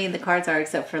know what any of the cards are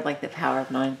except for like the power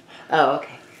of 9. Oh,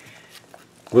 okay.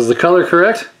 Was the color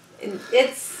correct?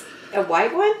 It's a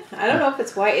white one? I don't know if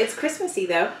it's white. It's Christmassy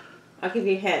though. I'll give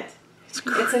you a hint. It's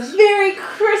a very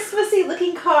Christmassy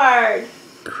looking card.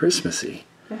 Christmassy?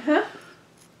 Uh-huh.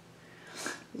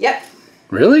 Yep.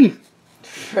 Really?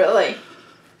 Really.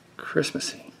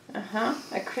 Christmassy. Uh-huh.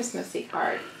 A Christmassy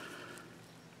card.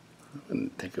 I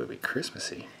wouldn't think it would be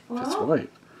Christmassy if it's Well. white.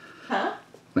 Huh?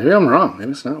 Maybe I'm wrong.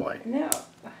 Maybe it's not white. No.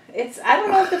 I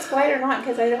don't know if it's white or not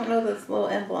because I don't know those little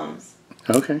emblems.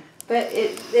 Okay. But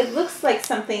it looks like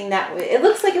something that it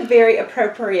looks like a very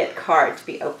appropriate card to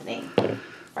be opening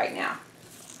right now.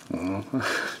 Well,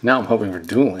 now I'm hoping for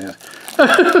dual land.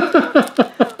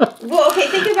 Well, okay,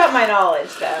 think about my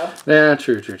knowledge though. Yeah,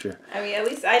 true, true, true. I mean, at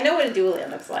least I know what a dual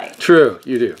land looks like. True,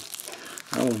 you do.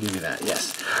 I will give you that,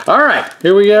 yes. All right,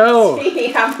 here we go.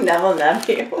 See, I'm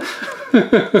numbing you.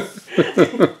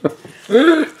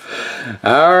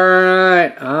 All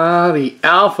right. Ah, the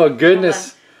Alpha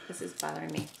goodness. This is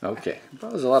bothering me. Okay.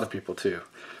 Bothers a lot of people too.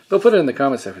 They'll put it in the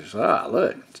comment section. Ah,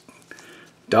 look.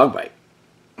 Dog bite.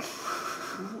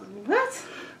 What?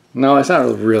 No, it's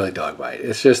not really dog bite.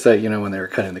 It's just that, you know, when they were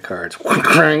cutting the cards,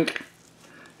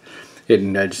 it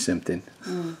nudged something.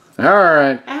 Mm. All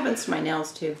right. It happens to my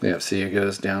nails too. Yeah, see, it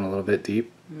goes down a little bit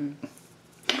deep. Mm.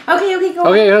 Okay, go on.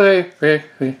 Okay.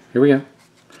 Here we go.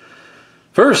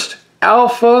 First,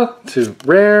 Alpha to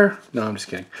rare. No, I'm just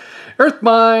kidding.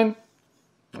 Earthmine.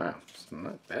 Wow, it's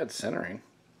not bad centering.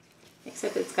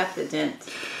 Except it's got the dent.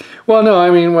 Well, no, I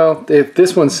mean, well, if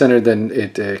this one's centered, then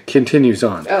it continues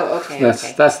on. Oh, okay.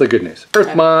 That's the good news.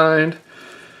 Earthmine.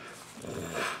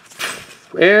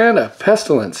 And a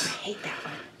Pestilence. I hate that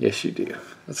one. Yes, you do.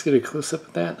 Let's get a close-up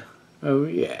of that. Oh,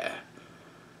 yeah.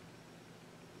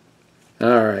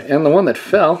 All right, and the one that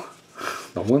fell,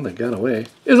 the one that got away,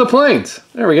 is a Plains.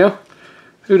 There we go.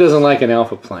 Who doesn't like an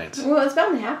Alpha Plains? Well, it's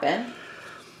bound to happen.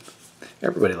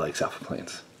 Everybody likes Alpha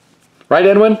Plains. Right,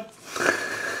 Edwin?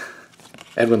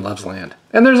 Edwin loves land.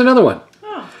 And there's another one.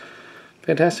 Oh.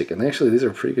 Fantastic. And actually, these are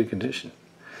in pretty good condition.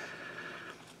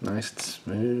 Nice and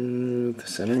smooth. The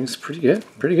centering's pretty good.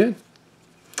 Pretty good.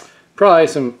 Probably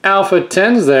some Alpha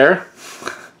 10s there.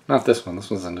 Not this one. This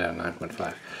one's on down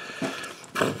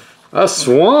 9.5. A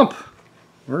swamp.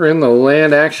 We're in the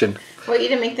land action. Well, you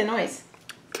didn't make the noise.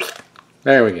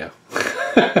 There we go.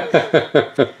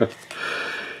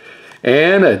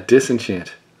 And a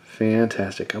disenchant.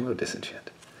 Fantastic. Combo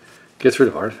disenchant. Gets rid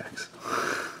of artifacts.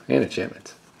 And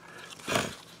enchantments.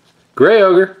 Gray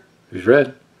Ogre. Who's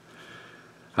red?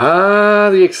 Ah,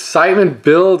 the excitement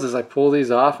builds as I pull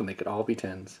these off, and they could all be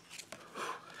 10s.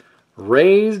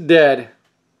 Raised Dead.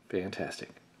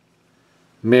 Fantastic.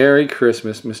 Merry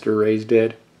Christmas, Mr. Raised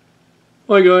Dead.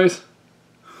 Hi, guys.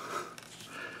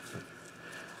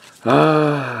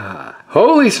 Ah,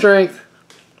 Holy Strength.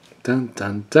 Dun,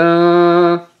 dun,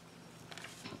 dun.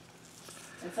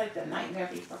 It's like the nightmare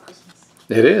before Christmas.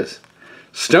 It is.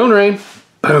 Stone Rain.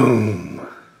 Boom.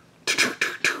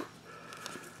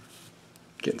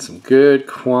 Getting some good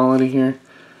quality here.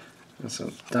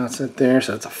 So that's it there.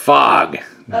 So it's a fog.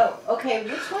 Oh, okay.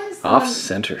 Which one is the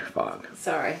Off-center fog.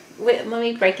 Sorry. Wait, let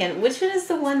me break in. Which one is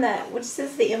the one which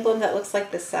is the emblem that looks like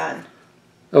the sun?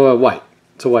 Oh, white.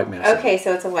 It's a white mask. Okay,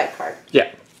 so it's a white card.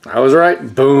 Yeah. I was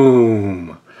right.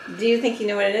 Boom. Do you think you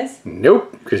know what it is?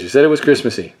 Nope, because you said it was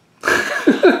Christmassy.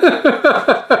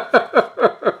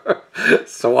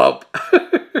 Swamp. I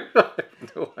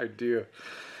have no idea.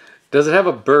 Does it have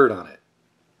a bird on it?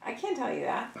 I can't tell you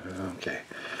that. Okay.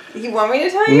 You want me to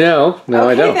tell you? No,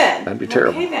 I don't. Then. That'd be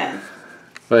terrible. Okay, then.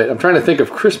 But I'm trying to think of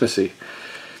Christmassy.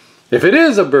 If it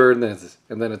is a bird, then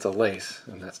it's a lace.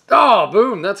 And that's, oh,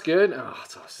 boom, that's good. Oh,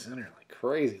 it's off center like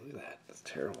crazy. Look at that. That's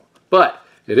terrible. But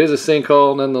it is a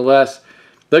sinkhole nonetheless.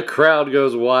 The crowd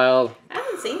goes wild. I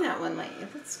haven't seen that one lately.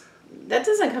 That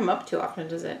doesn't come up too often,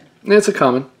 does it? It's a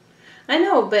common. I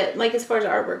know, but like as far as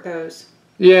artwork goes.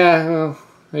 Yeah, well,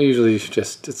 I usually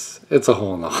just it's a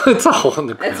hole in the it's a hole in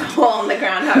the ground. It's a hole in the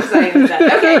ground. How exciting is that?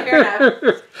 Okay, fair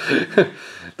enough.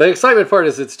 The excitement part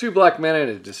is it's 2 black mana and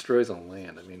it destroys a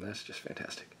land. I mean, that's just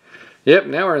fantastic. Yep,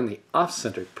 now we're in the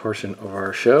off-centered portion of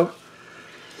our show.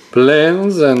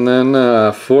 Plains and then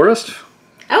forest.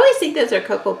 I always think those are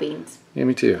cocoa beans. Yeah,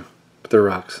 me too. But they're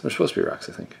rocks. They're supposed to be rocks,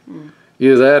 I think.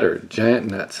 Either that or giant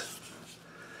nuts.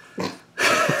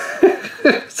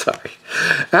 Sorry.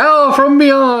 Owl from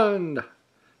Beyond!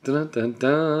 Dun, dun,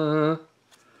 dun.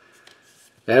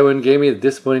 Edwin gave me the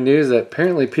disappointing news that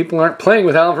apparently people aren't playing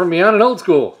with Owl from Beyond in old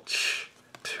school.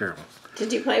 Terrible.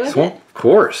 Did you play with it? Of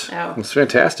course. Oh. It's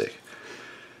fantastic.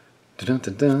 Dun,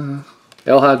 dun, dun.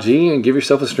 LHG and give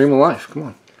yourself a stream of life. Come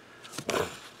on.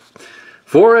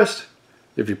 Forest.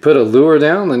 If you put a lure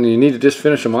down, then you need to just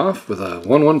finish them off with a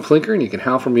 1/1 plinker, and you can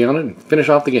Howl from Beyond it and finish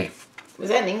off the game. Was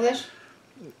that in English?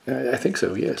 I think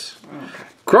so, yes. Okay.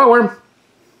 Crawworm.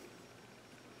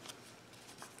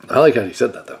 I like how you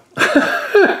said that, though.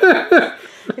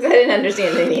 Because I didn't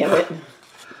understand any of it.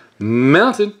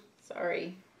 Mountain.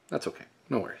 Sorry. That's okay.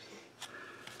 No worries.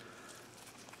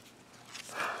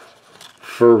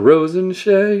 Frozen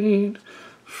shade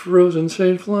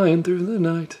flying through the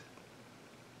night.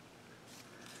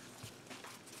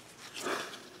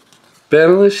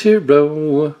 Battleless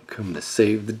hero, come to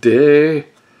save the day.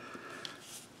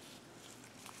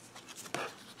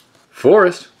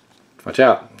 Forest. Watch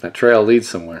out. That trail leads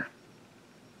somewhere.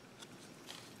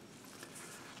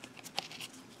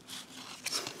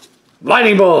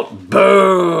 Lightning Bolt.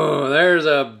 Boom. There's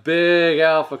a big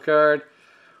alpha card.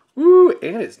 Woo.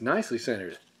 And it's nicely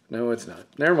centered. No, it's not.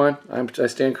 Never mind. I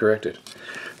stand corrected.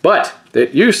 But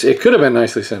it could have been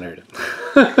nicely centered.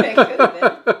 It could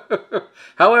have been.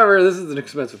 However, this is an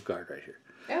expensive card right here.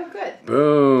 Oh, good.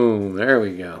 Boom. There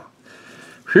we go.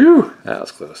 Whew. That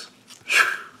was close.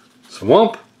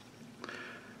 Swamp.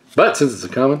 But since it's a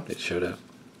common, it showed up.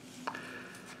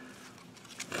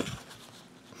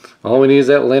 All we need is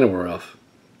that Llanowar off.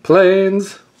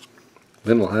 Plains.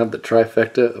 Then we'll have the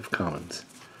trifecta of commons.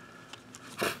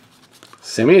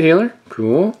 Simiate Healer.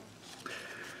 Cool.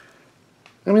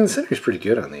 I mean, the centering's pretty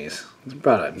good on these. It's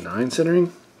about a 9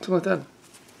 centering. Something like that.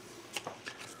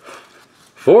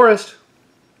 Forest.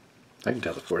 I can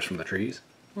tell the forest from the trees.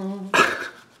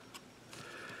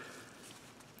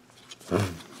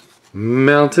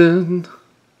 Mountain.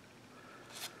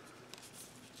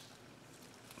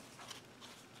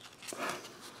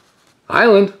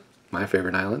 Island. My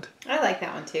favorite island. I like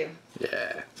that one too.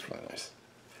 Yeah, it's really nice.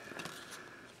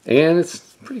 And it's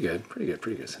pretty good. Pretty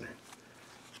good center.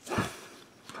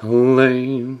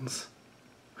 Plains.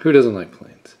 Who doesn't like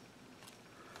plains?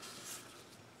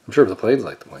 I'm sure the plains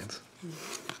like the plains.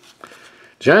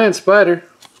 Giant Spider.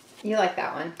 You like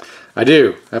that one. I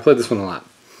do. I played this one a lot.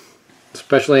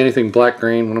 Especially anything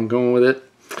black-green when I'm going with it.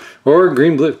 Or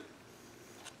green-blue.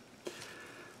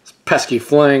 These pesky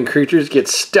flying creatures get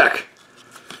stuck.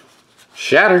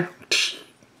 Shatter.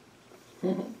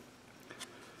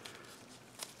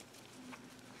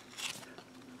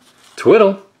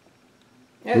 Twiddle.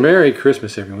 Oh, Merry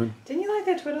Christmas, everyone. Didn't you like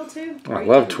that twiddle too? Oh, I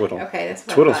love twiddle. Okay, that's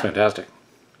what Twiddle's I thought. fantastic.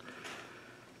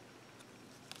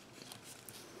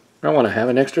 I want to have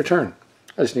an extra turn.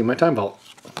 I just need my time vault.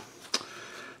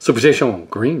 Superstition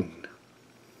green.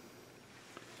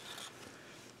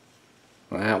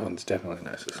 Well, that one's definitely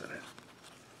nice to center.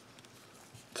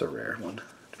 It's a rare one.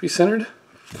 To be centered.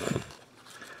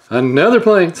 Another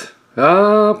planes.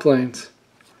 Ah, planes.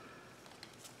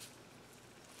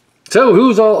 So,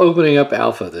 who's all opening up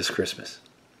Alpha this Christmas?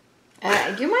 You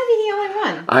might be the only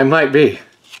one. I might be.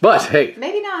 But, hey.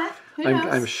 Maybe not. Who knows?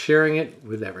 I'm sharing it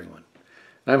with everyone.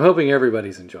 I'm hoping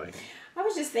everybody's enjoying it. I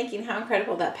was just thinking how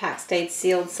incredible that pack stayed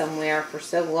sealed somewhere for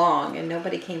so long and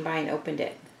nobody came by and opened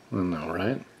it. I know,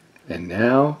 right? And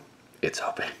now, it's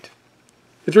opened.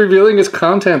 It's revealing its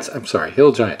contents. I'm sorry,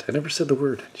 Hill Giant. I never said the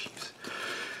word. Jeez.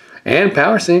 And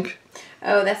Power Sync.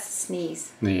 Oh, that's a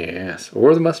sneeze. Yes,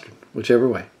 or the mustard, whichever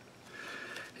way.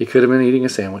 He could have been eating a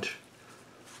sandwich.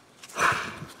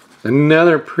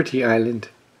 Another pretty island.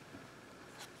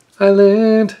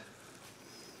 Island.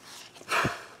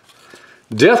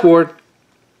 Death Ward.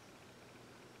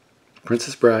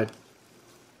 Princess Bride.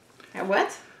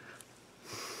 What?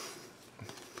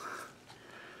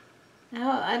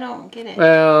 Oh, I don't get it.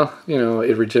 Well, you know,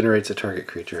 it regenerates a target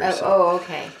creature. Oh, So. oh,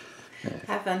 okay. Yeah.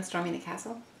 Have fun storming the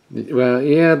castle. Well,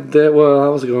 yeah. Well, I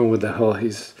was going with the whole.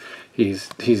 He's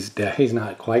dead. He's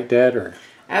not quite dead, or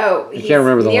oh, I can't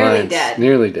remember the lines. Nearly dead.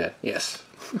 Nearly dead. Yes.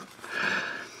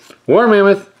 War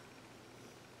Mammoth.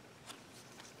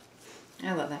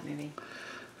 I love that movie.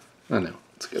 I know,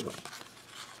 it's a good one.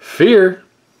 Fear.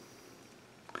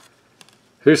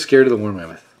 Who's scared of the War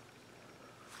Mammoth?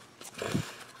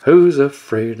 Who's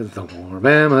afraid of the War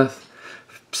Mammoth?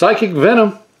 Psychic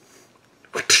Venom.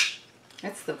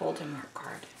 That's the Voldemort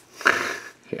card.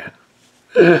 Yeah.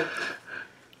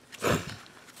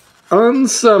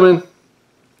 Unsummon.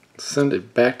 Send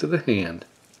it back to the hand.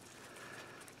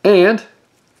 And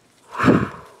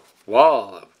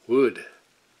Wall of Wood.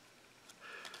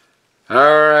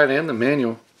 Alright, and the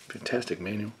manual. Fantastic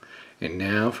manual. And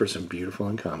now for some beautiful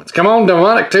uncommons. Come on,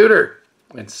 Demonic Tutor!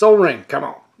 And Soul Ring. Come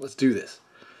on. Let's do this.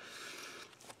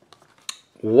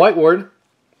 White Ward.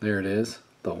 There it is.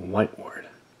 The White Ward.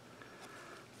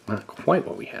 Not quite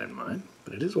what we had in mind,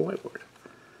 but it is a White Ward.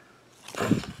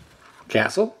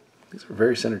 Castle. These are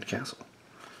very centered castle.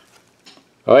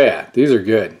 Oh yeah, these are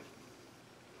good.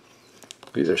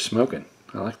 These are smoking.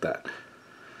 I like that.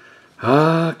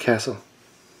 Ah, castle.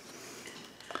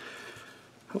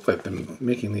 Hope I've been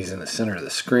making these in the center of the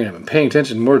screen. I've been paying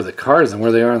attention more to the cards than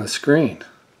where they are on the screen.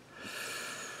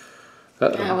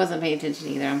 Uh-oh. I wasn't paying attention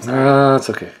either. I'm sorry. That's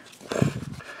okay.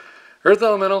 Earth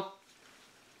Elemental.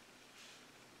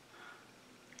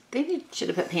 They should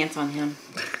have put pants on him.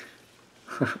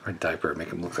 Or diaper, make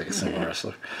him look like a single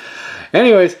wrestler.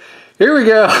 Anyways, here we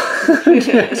go.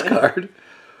 Next card.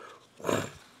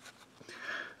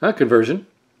 Conversion.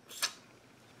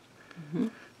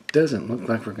 Doesn't look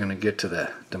like we're going to get to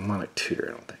the Demonic Tutor,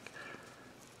 I don't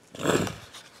think.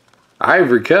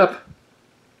 Ivory Cup.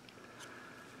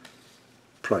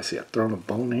 Probably see a Throne of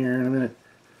Bone here in a minute.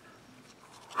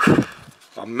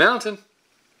 A Mountain.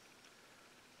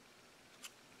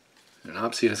 An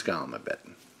Obsidian Golem, I'm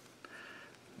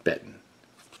betting.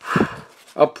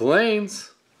 A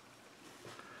Plains.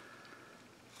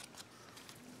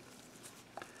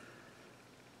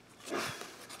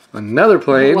 Another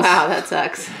Plains. Wow, that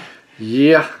sucks.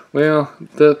 Yeah, well,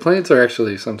 the Plains are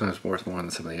actually sometimes worth more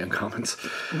than some of the uncommons.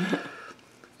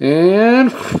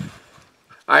 And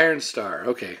Iron Star.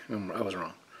 Okay, I was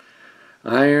wrong.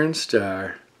 Iron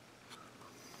Star.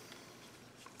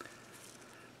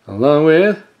 Along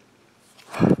with...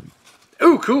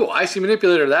 Ooh, cool. Icy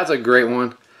Manipulator. That's a great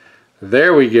one.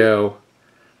 There we go.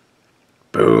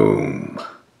 Boom.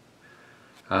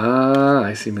 Ah,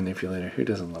 Icy Manipulator. Who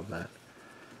doesn't love that?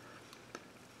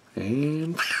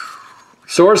 And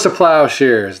Swords to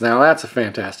Plowshares. Now that's a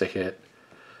fantastic hit.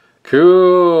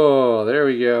 Cool. There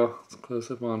we go. Let's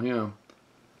close up on him.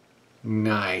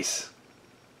 Nice.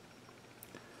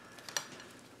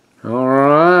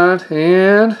 Alright,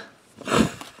 and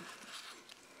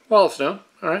Wall of Stone.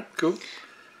 Alright, cool.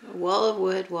 A wall of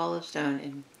wood, wall of stone,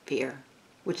 and fear.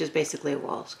 Which is basically a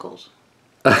wall of skulls.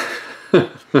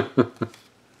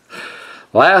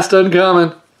 Last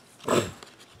uncommon.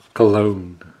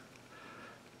 Cologne.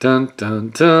 Dun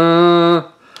dun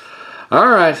dun.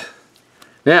 Alright.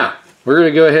 Now, we're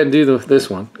going to go ahead and do this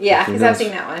one. Yeah, because I've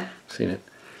seen that one. Seen it.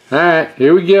 Alright,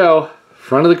 here we go.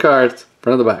 Front of the cards.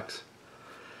 Front of the box.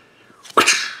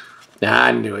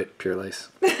 I knew it. Pure lace.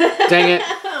 Dang it.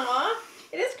 Aww.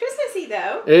 It is Christmassy,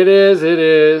 though. It is, it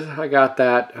is. I got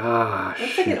that. Ah,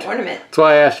 Looks like an ornament. That's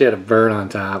why I asked you had a bird on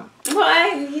top.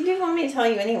 Well, you didn't want me to tell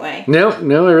you anyway. No,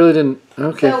 no, I really didn't.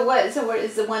 Okay. So what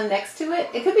is the one next to it?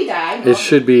 It could be diagonal. It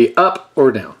should be up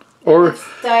or down. Or it's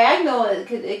diagonal.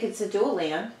 It's a dual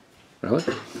land. Really?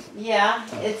 Yeah,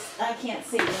 I can't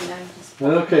see.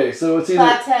 Okay, so it's either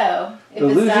plateau. If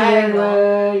it's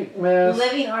diagonal,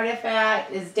 living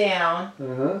artifact is down.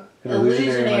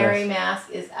 Illusionary mask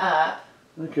is up.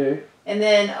 Okay. And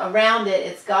then around it,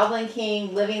 it's Goblin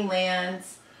King, Living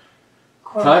Lands.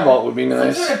 Time Vault would be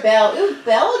nice. Some sort of bell. Ooh,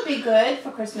 bell would be good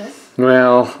for Christmas.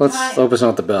 Well, let's hope it's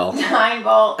not the bell. Time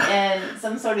Vault and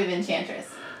some sort of enchantress.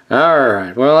 All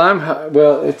right. Well, I'm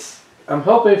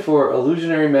hoping for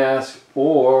Illusionary Mask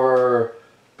or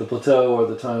the Plateau or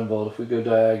the Time Vault if we go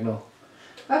diagonal.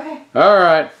 Okay. All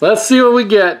right. Let's see what we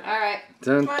get. All right.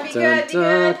 Dun, Come on, be dun, good, be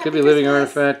dun. good. Could be Living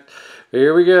Artifact.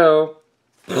 Here we go.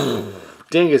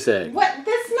 Dingus egg. What?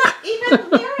 That's not even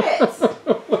near it. It's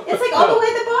like all the way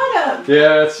at the bottom.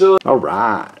 Yeah, it's still. All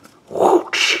right.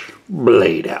 Whoosh.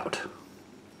 Blade out.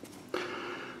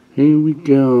 Here we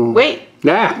go. Wait.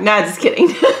 Ah. No, just kidding.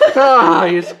 Ah,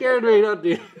 you scared me, don't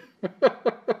you?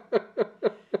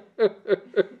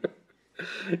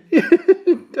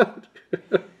 Don't.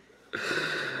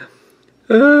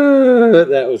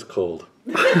 That was cold.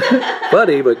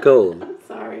 Funny, but cold. I'm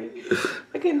sorry.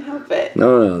 I couldn't help it.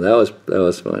 No, that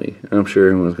was funny. I'm sure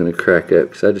everyone's going to crack up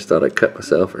because I just thought I cut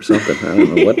myself or something. I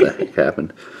don't know what the heck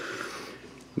happened.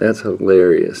 That's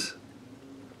hilarious.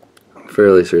 I'm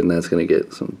fairly certain that's going to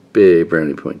get some big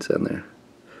brownie points on there.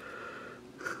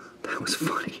 That was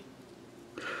funny.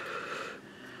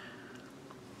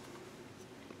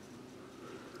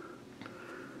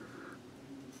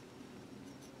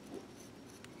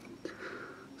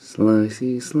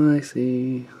 Slicey,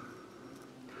 slicey.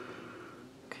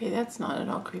 Okay, that's not at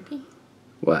all creepy.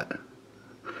 What?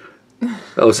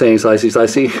 Oh, saying slicey,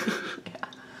 slicey? Yeah.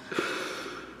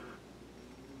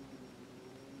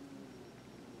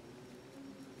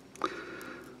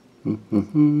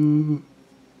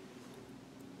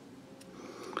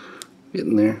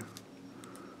 Getting there.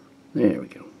 There we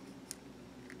go.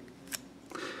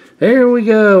 There we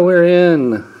go. We're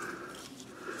in.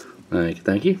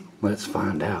 Thank you. Let's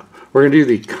find out. We're going to do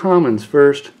the commons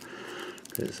first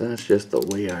because that's just the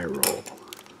way I roll.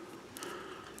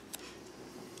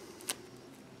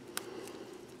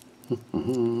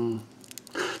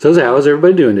 So how is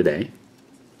everybody doing today?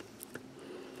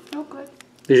 Oh, good.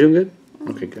 You doing good?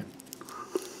 Okay, good.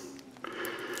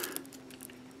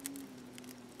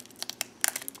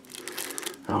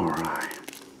 All right.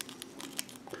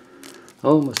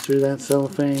 Almost through that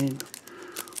cellophane.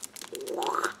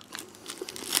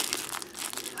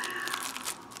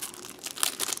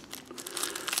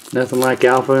 Nothing like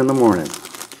alpha in the morning.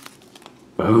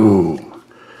 Boom.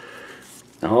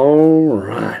 All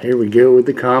right, here we go with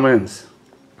the commons.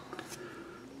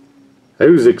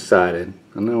 Who's excited?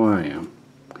 I know I am.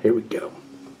 Here we go.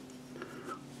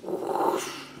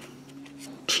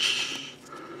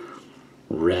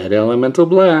 Red Elemental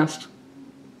Blast.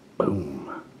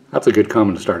 Boom. That's a good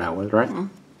common to start out with, right? Mm-hmm.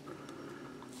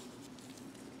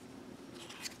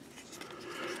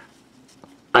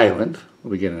 Island.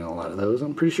 We'll be getting a lot of those,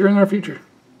 I'm pretty sure, in our future.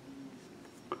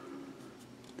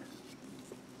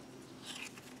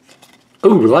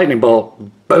 Ooh, Lightning Bolt.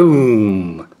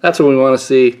 Boom. That's what we want to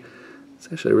see. It's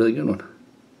actually a really good one.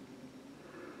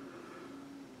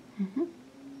 Mm-hmm.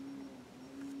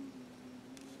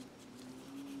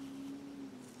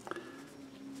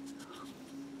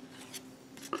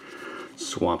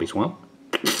 Swampy Swamp.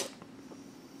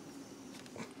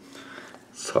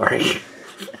 Sorry.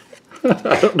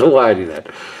 I don't know why I do that.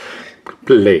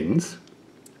 Plains.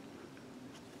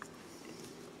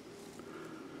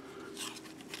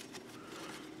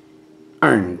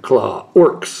 Ironclaw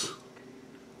Orcs.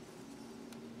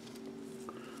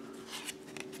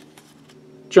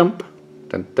 Jump.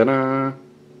 Dun, dun, dun.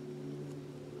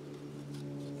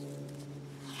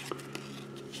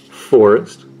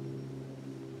 Forest.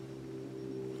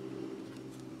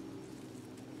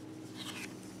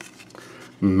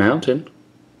 Mountain.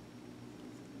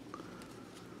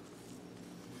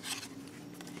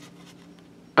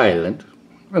 Island.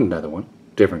 Another one.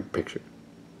 Different picture.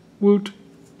 Woot.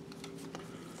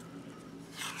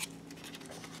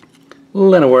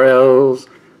 Lenowells.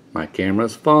 My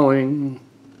camera's falling.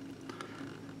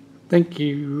 Thank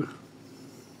you.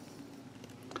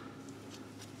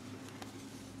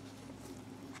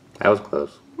 That was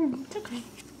close. It's okay.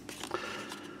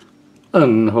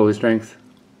 Unholy Strength.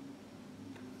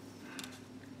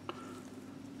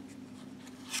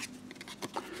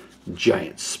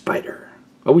 Giant Spider.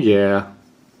 Oh yeah.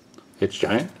 It's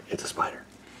giant. It's a spider.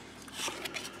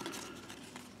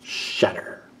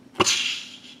 Shatter.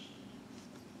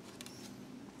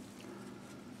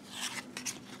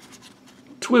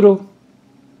 Twiddle.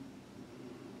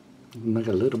 Like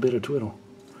a little bit of twiddle.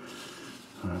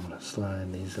 I'm going to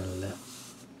slide these left.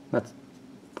 That's,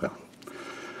 well,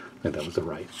 I think that was the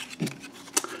right.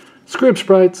 Scrib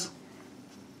sprites.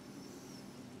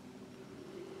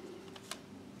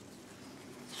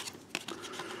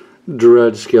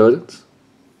 Drudge skeletons.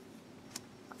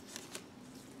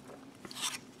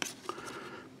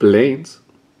 Blades.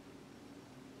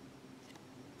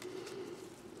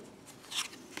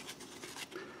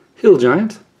 Hill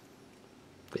giant.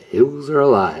 The hills are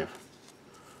alive.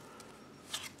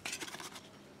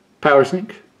 Power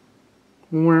sink.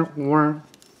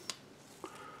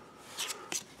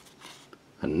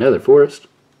 Another forest.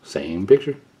 Same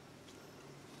picture.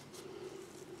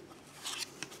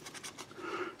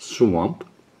 Swamp.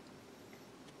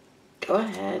 Go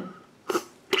ahead.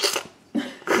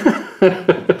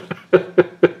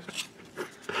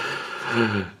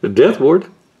 The Death Ward.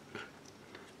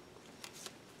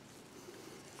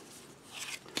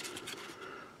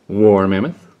 War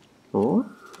Mammoth.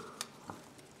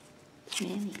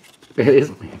 Manny. It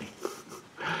is Manny.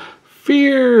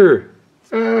 Fear.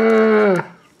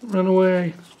 Run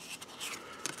away.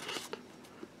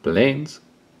 Plains.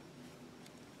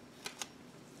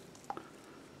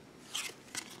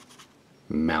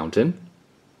 Mountain.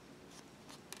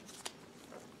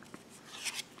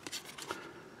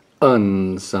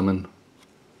 Unsummon.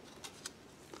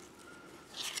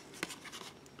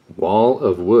 Wall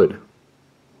of wood.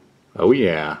 Oh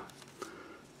yeah.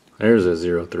 There's a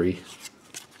 0-3.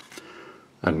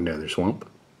 Another swamp.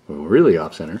 Really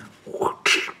off center.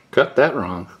 Cut that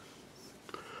wrong.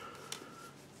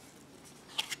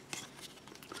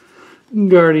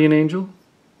 Guardian Angel.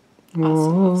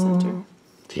 Also off center.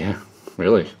 Yeah,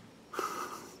 really.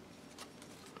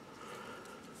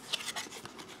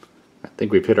 I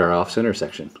think we've hit our off center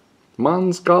section.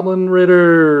 Mons Goblin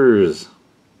Ridders.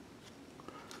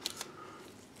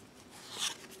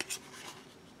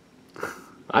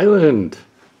 Island.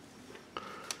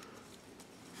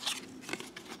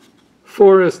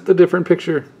 Forest, the different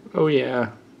picture. Oh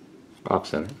yeah. Off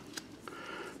center. I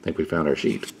think we found our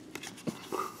sheet.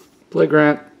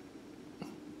 Playground.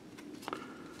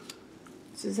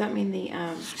 So does that mean the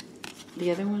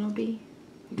other one will be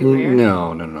rare?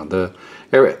 No.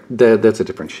 That's a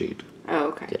different sheet. Oh,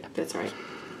 okay. Yeah. That's right.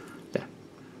 Yeah.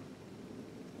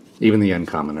 Even the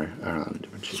uncommon are on a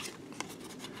different sheet.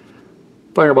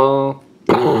 Fireball.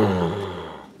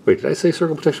 Wait, did I say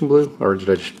Circle Protection Blue? Or did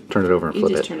I just turn it over and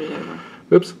flip it? You just turned it over.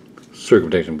 Oops. Circle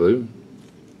Protection Blue.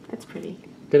 That's pretty.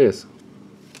 It is.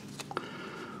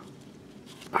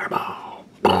 Fireball.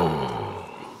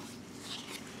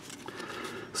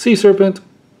 Sea Serpent.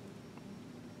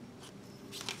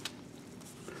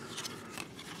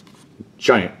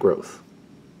 Giant Growth.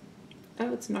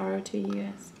 Oh, it's an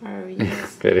ROTUS.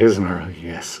 ROUS. It is an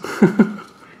ROUS.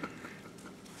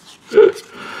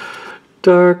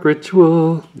 Dark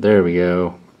Ritual. There we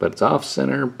go. But it's off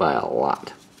center by a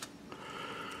lot.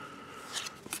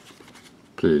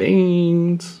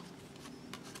 Plains.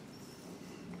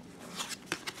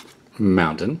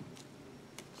 Mountain.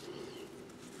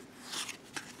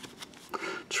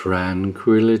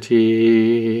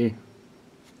 Tranquility.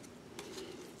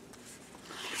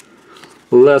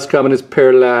 Last common is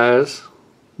Paralyze.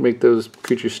 Make those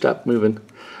creatures stop moving.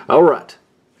 Alright.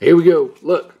 Here we go.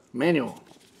 Look. Manual.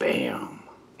 Bam.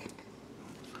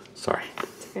 Sorry.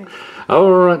 Okay.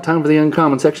 Alright, time for the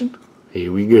uncommon section.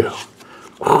 Here we go.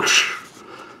 Whoosh.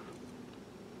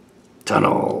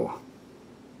 Tunnel.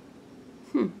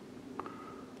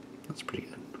 That's pretty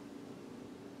good.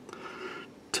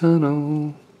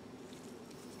 Tunnel.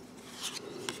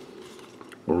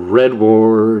 Red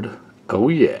Ward. Oh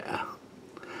yeah.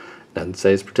 Doesn't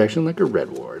say it's protection like a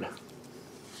Red Ward.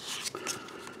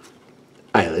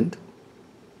 Island.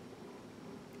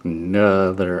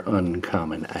 Another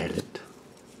uncommon island.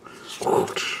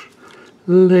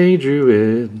 Lay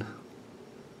Druid.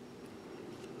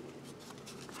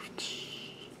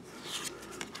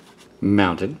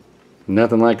 Mountain.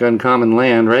 Nothing like uncommon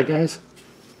land, right guys?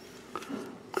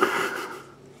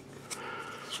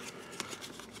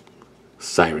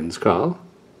 Siren's Call.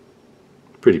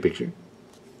 Pretty picture.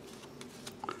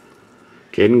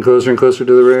 Getting closer and closer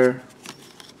to the rare.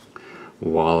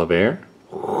 Wall of Air.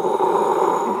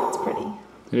 That's pretty.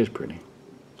 It is pretty.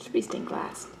 Should be stained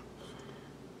glass.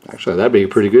 Actually, that'd be a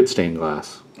pretty good stained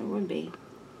glass. It would be.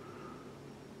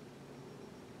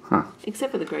 Huh.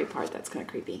 Except for the gray part, that's kind of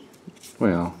creepy.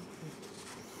 Well.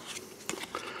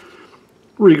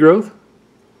 Regrowth.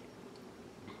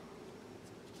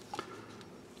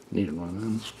 Needed one of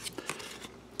them.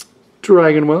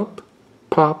 Dragon Whelp.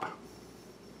 Pop.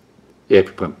 Yeah, if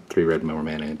you put 3 red more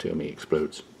mana into him, he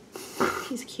explodes.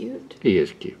 He's cute. He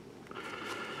is cute.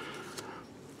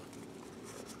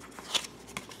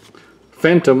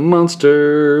 Phantom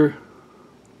Monster.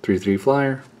 3/3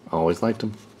 flyer. Always liked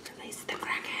him. Release the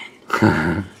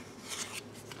Kraken.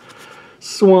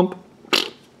 Swamp.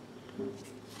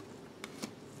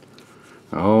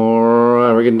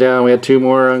 Alright, we're getting down. We had 2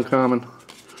 more uncommon.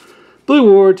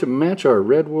 Blue ward to match our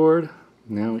red ward.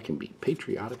 Now we can be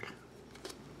patriotic.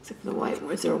 Except for the white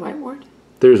ward. Is there a white ward?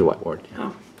 There's a white ward.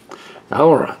 Yeah. Oh.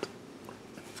 Alright.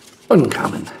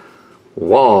 Uncommon.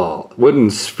 Wall. Wooden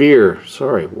sphere.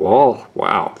 Sorry, wall.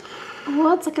 Wow.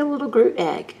 Well, it's like a little Groot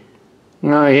egg.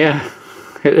 Oh, yeah.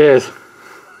 It is.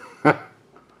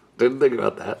 Didn't think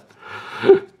about that.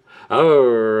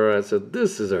 Alright, so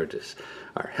this is our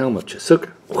Helm of Chasuk.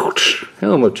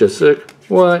 Helm of Chasuk.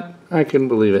 What? I couldn't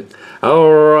believe it.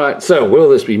 Alright, so will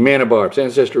this be Mana Barbs,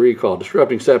 Ancestor Recall,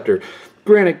 Disrupting Scepter,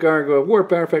 Granite Gargoyle, War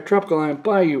Power Effect, Tropical Lion,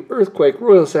 Bayou, Earthquake,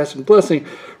 Royal Assassin, Blessing,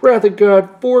 Wrath of God,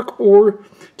 Fork, or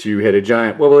Two-Headed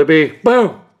Giant? What will it be?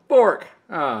 Boom! Fork!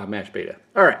 Ah, match beta.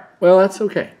 Alright, well, that's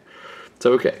okay. It's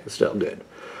okay. It's still good.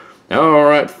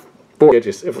 Alright, Fork.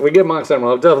 If we get Mox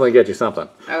Emerald, I'll definitely get you something.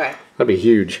 Okay. That'd be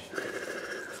huge.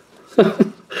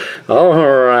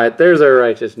 Alright, there's our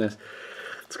righteousness.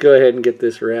 Let's go ahead and get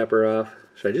this wrapper off.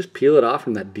 Should I just peel it off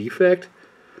from that defect?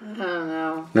 I don't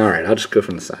know. Alright, I'll just go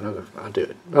from the side. I'll do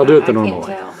it. I'll do it the normal way.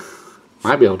 Tell.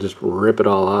 Might be able to just rip it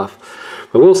all off.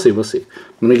 But we'll see, we'll see.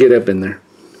 I'm going to get up in there.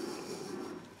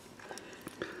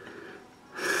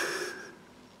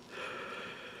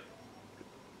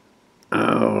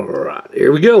 Alright,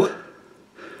 here we go.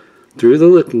 Through the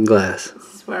looking glass.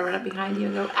 This is where I run up behind you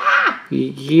and go, ah!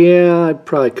 Yeah, I'd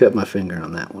probably cut my finger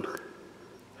on that one.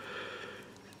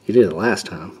 You did it last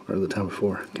time, or the time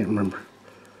before. Can't remember.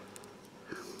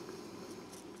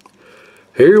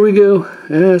 Here we go,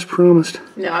 as promised.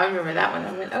 No, I remember that one.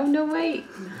 I went, oh, no, wait.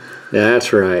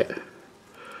 That's right.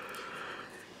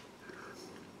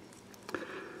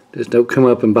 Just don't come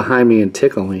up and behind me and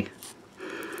tickle me.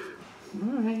 All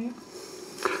right.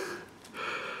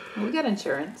 Well, we got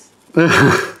insurance.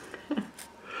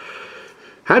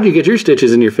 How'd you get your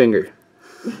stitches in your finger?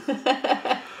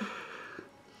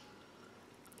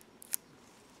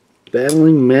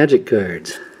 Battling magic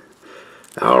cards.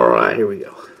 Alright, here we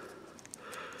go.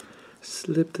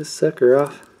 Slip the sucker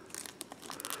off.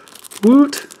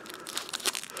 Woot!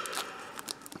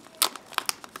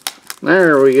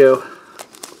 There we go.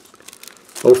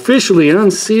 Officially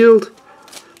unsealed.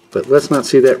 But let's not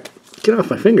see that. Get off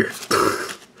my finger.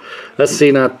 Let's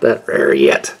see not that rare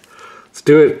yet. Let's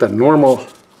do it the normal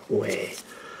way.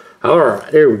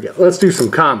 Alright, here we go. Let's do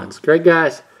some commons. Great,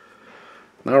 guys?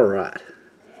 Alright.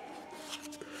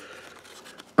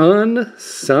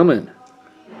 Unsummon.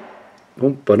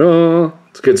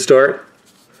 It's a good start.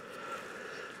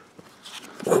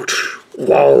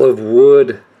 Wall of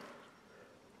wood.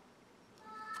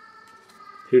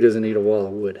 Who doesn't need a wall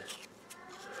of wood?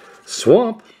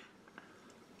 Swamp.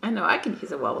 I know, I could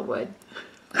use a wall of wood.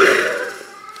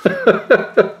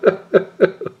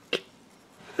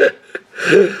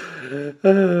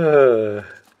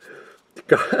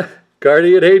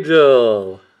 Guardian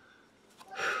Angel.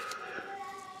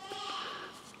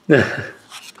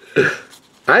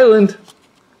 Island.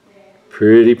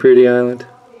 Pretty island.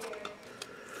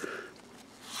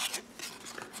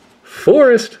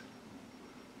 Forest.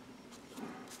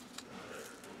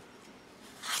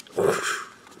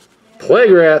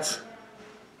 Plague rats.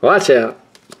 Watch out.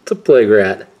 It's a plague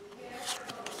rat.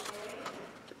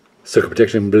 Circle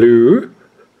protection blue.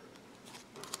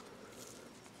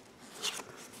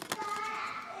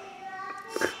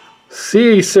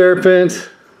 Sea serpent.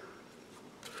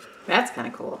 That's kind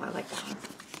of cool. I like that one.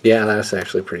 Yeah, that's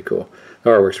actually pretty cool. The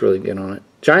artwork's really good on it.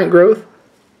 Giant growth.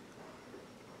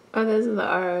 Oh, those are the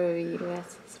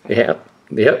ROUSs. Right?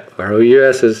 Yep.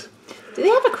 ROUSs. Do they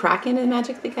have a Kraken in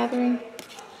Magic the Gathering?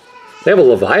 They have a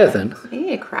Leviathan. They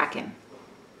need a Kraken.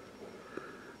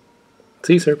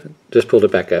 Sea serpent. Just pulled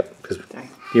it back up because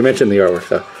you mentioned the artwork.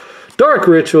 So, Dark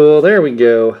Ritual. There we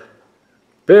go.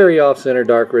 Very off-center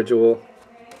Dark Ritual.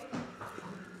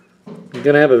 You're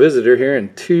going to have a visitor here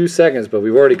in 2 seconds, but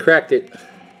we've already cracked it.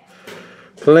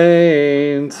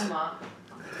 Planes.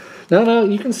 No,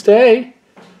 you can stay.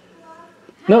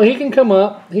 No, he can come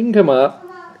up. He can come up.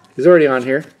 He's already on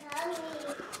here.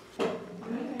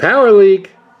 Power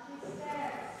Leak.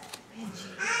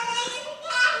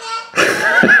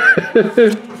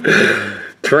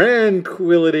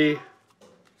 Tranquility.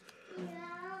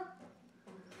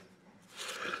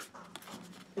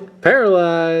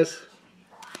 Paralyze.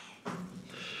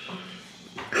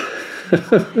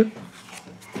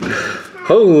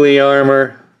 Holy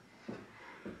armor.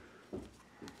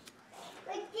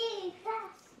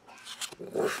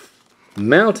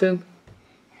 Mountain.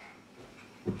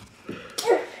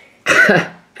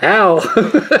 Ow.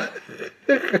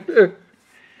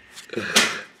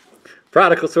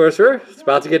 Prodigal Sorcerer. It's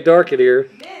about to get dark in here.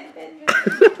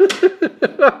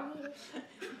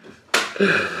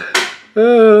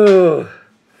 Oh.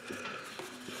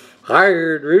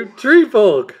 Hired Root Tree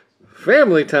Folk.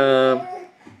 Family time.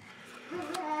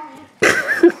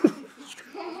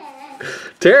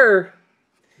 Terror.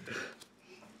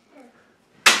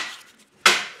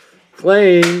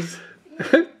 Flames.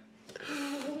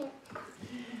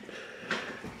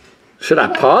 Should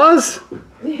I pause?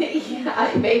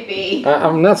 Yeah, maybe.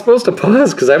 I'm not supposed to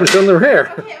pause because I haven't done the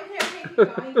rare. Okay.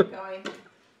 Keep going.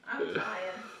 I'm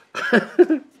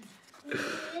trying.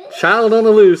 Child on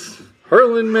the Loose.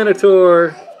 Hurling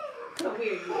Minotaur. So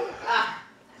weird.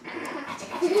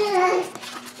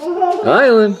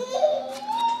 Island.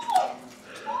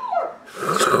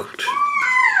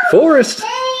 Forest.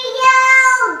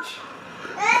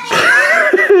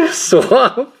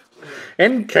 Swamp.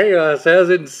 And chaos has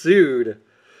ensued.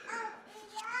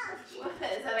 What,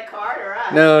 is that a card or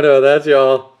us? No, that's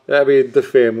y'all. I mean, the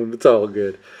family. It's all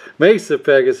good. Mesa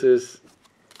Pegasus.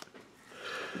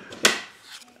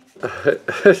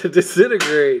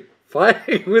 Disintegrate.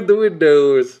 Fighting with the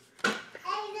windows.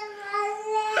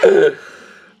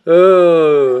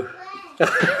 Oh.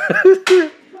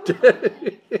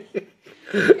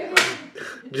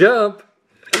 Jump.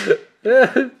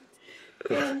 Ben,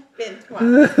 come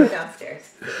on. Let's go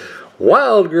downstairs.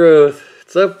 Wild growth.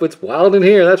 It's wild in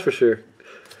here, that's for sure.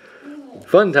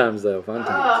 Fun times though, fun times.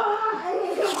 Oh,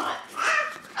 come on.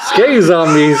 Scary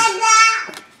zombies.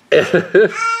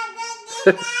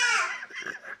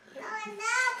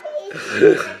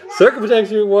 Circle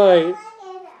protection white.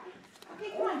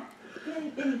 Okay, come on.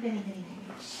 Benny.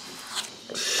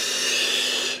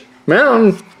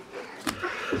 Mountain.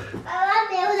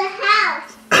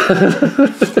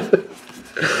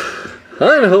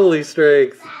 Unholy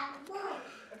strength.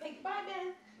 Okay, goodbye,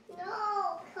 Ben.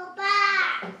 No, come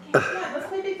back. Okay, come on, let's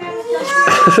play Big Bad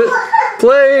Wolf.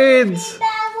 Blades.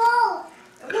 Bad wolf.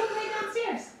 We'll play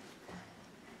downstairs.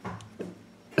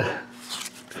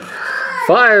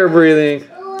 Fire breathing.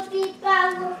 Oh, big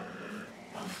bad wolf.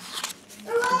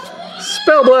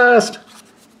 Spell blast.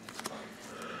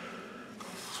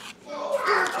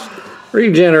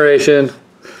 Regeneration.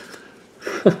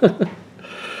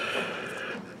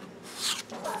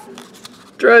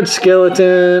 Dredge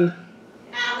skeleton.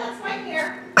 Ow, that's my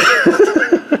hair.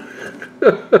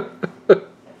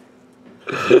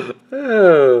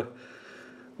 Oh.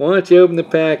 Once you open the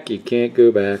pack, you can't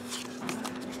go back.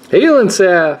 Healing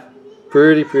Salve.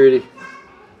 Pretty.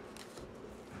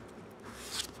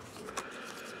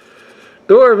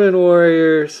 Dwarven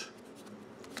Warriors.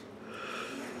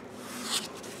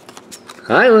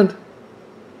 Island.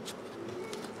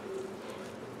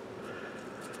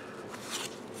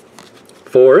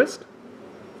 Forest.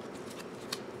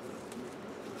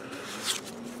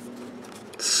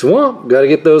 Swamp. Gotta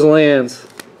get those lands.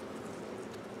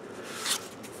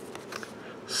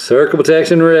 Circle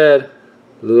protection red.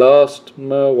 Lost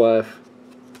my wife.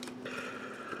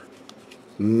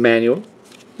 Manual.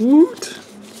 Woot.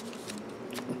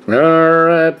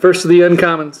 Alright, first of the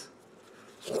uncommons.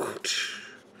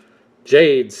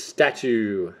 Jade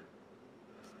statue.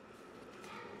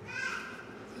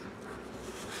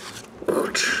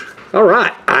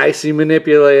 Alright, Icy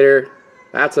Manipulator.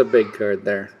 That's a big card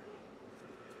there.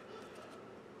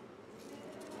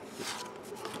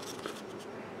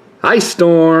 Ice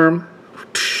Storm.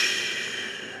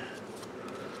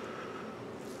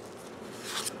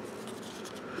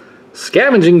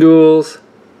 Scavenging Ghouls.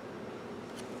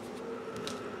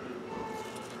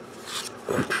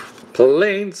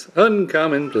 Plains,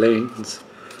 uncommon plains.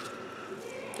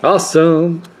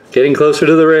 Awesome. Getting closer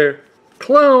to the rare.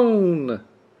 Clone.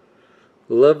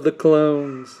 Love the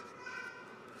clones.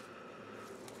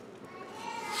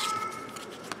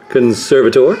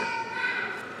 Conservator.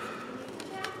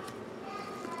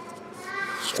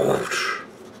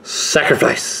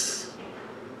 Sacrifice.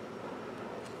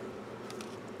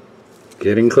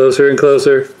 Getting closer and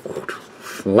closer.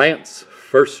 Lance,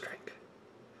 first strike.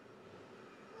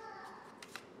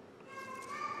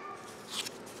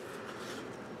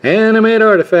 Animate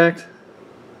artifact.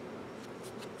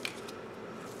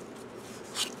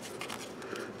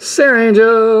 Sarah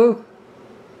Angel.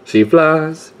 She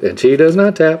flies and she does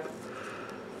not tap.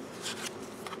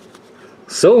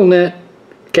 Soul net.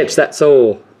 Catch that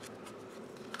soul.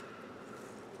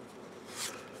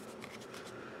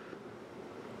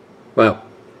 Wow.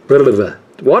 Blah, blah, blah.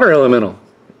 Water elemental.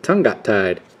 Tongue got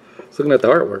tied. Just looking at the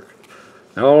artwork.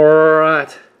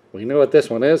 Alright. We know what this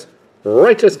one is.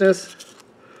 Righteousness.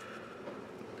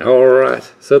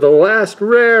 Alright. So the last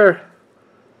rare.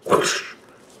 Whoosh.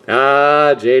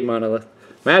 Ah, Jade Monolith.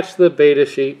 Match the beta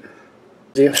sheet.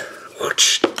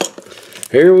 Whoosh.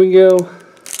 Here we go.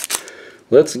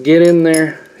 Let's get in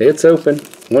there. It's open.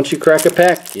 Once you crack a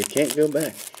pack, you can't go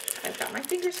back. I've got my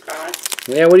fingers crossed.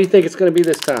 Yeah, what do you think it's going to be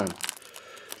this time?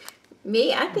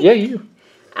 Me? I think. Yeah, you.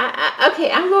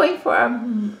 Okay, I'm going for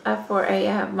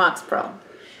a Mox Pearl.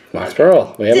 Mox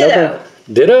Pearl. We have Ditto.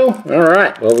 nothing. Ditto? All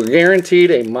right. Well, we're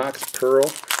guaranteed a Mox Pearl.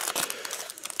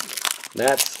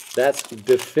 That's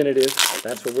definitive.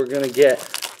 That's what we're going to get.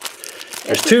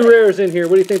 There's two rares in here.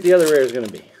 What do you think the other rare is going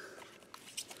to be?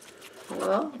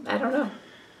 Well, I don't know.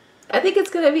 I think it's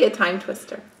going to be a Time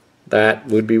Twister. That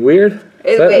would be weird.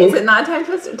 Is it not Time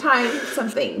Twister? Time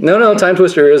something. No, Time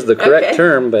Twister is the correct Okay.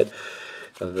 term, but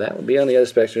that would be on the other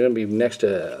spectrum. It would be next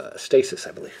to Stasis,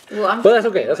 I believe. Well, But that's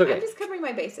okay. That's okay. I'm just covering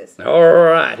my bases. All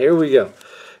right, here we go.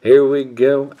 Here we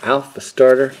go. Alpha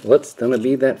Starter. What's going to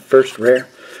be that first rare?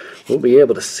 We'll be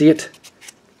able to see it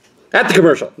at the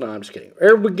commercial. No, I'm just kidding.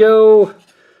 Here we go.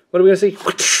 What are we going to see?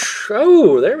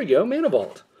 Oh, there we go. Mana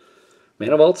Vault.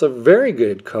 Mana Vault's a very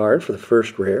good card for the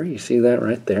first rare. You see that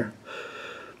right there.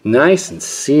 Nice and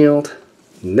sealed.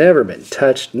 Never been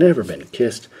touched. Never been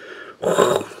kissed.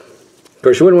 Of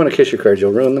course, you wouldn't want to kiss your cards.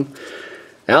 You'll ruin them.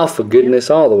 Alpha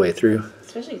goodness all the way through.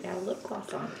 Especially if you have lip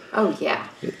gloss on. Oh, yeah.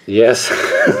 Yes.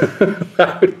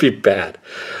 That would be bad.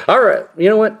 All right. You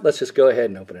know what? Let's just go ahead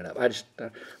and open it up. I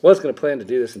was going to plan to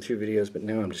do this in 2 videos, but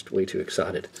now I'm just way too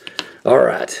excited. All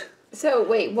right. So,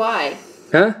 wait, why?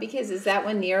 Huh? Because is that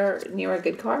one near a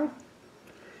good card?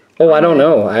 Oh, I don't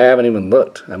know. I haven't even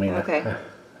looked. I mean, Okay.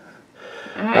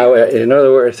 All right. in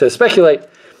other words, to speculate,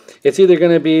 it's either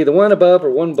going to be the one above or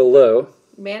one below.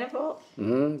 Mana Vault? But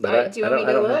All right, do you want me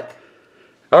to don't go know. look?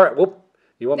 All right. Well,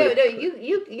 you want No, me? no,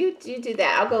 you do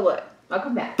that. I'll go look. I'll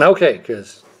come back. Okay,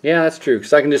 because yeah, that's true.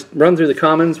 Because I can just run through the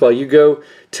commons while you go.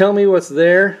 Tell me what's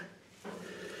there.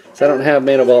 So I don't have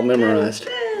Mana Vault memorized.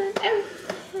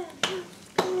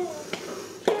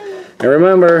 And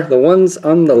remember, the one's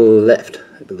on the left,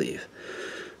 I believe,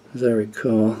 as I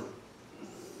recall.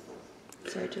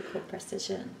 Surgical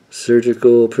precision.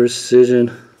 Surgical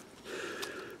precision.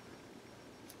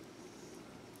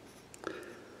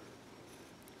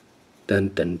 Dun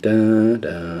dun dun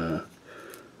dun.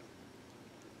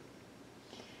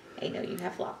 I know you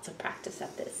have lots of practice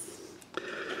at this.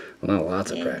 Well, not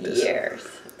lots of practice. Years.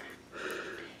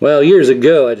 Well, years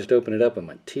ago, I just opened it up with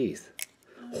my teeth.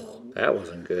 That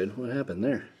wasn't good. What happened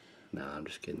there? No, I'm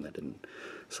just kidding. That didn't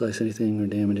slice anything or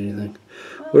damage anything.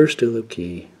 We're still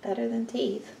okay. Better than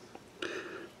teeth.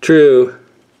 True.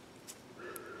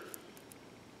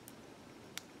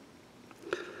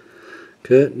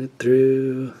 Cutting it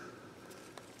through.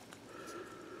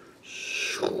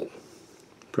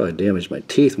 Probably damaged my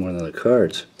teeth more than the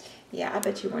cards. Yeah, I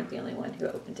bet you weren't the only one who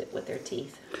opened it with their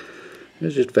teeth. It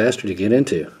was just faster to get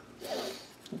into.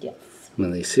 Yes. I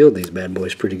mean, they sealed these bad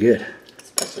boys pretty good.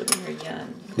 Especially when you're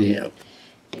young. Yeah.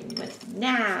 And you went,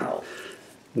 now.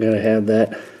 Gotta have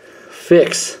that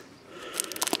fix.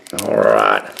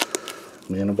 Alright.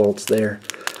 Mana Vault's there.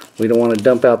 We don't want to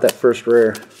dump out that first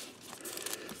rare.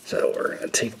 So we're gonna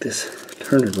take this,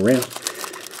 turn it around.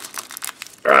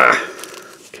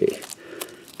 Okay.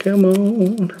 Come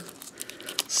on.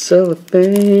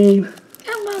 Cellophane.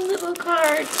 Come on, little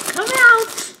cards. Come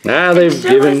out. Ah, they've Show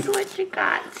given us what you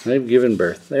got. they've given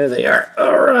birth. There they are.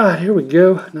 Alright, here we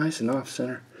go. Nice and off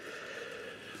center.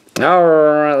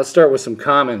 Alright, let's start with some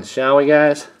commons, shall we,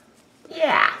 guys?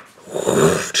 Yeah.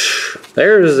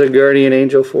 There's a guardian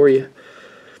angel for you.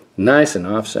 Nice and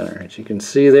off center. As you can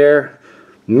see there,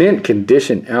 mint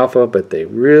condition alpha, but they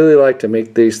really like to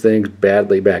make these things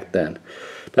badly back then.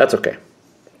 That's okay.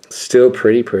 Still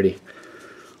pretty.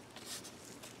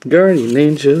 Guardian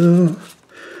angel.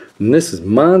 And this is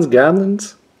Mons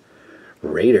Goblins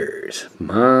Raiders.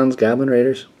 Mons Goblin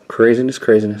Raiders.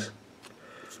 Craziness.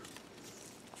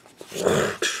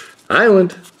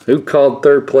 Island. Who called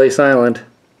third place Island?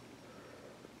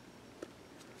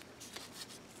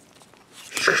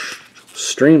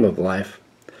 Stream of Life.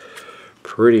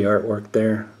 Pretty artwork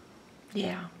there.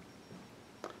 Yeah.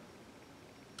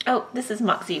 Oh, this is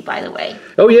Moxie, by the way.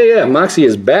 Oh, yeah. Moxie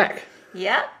is back.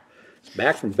 Yep. It's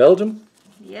back from Belgium.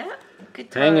 Yep.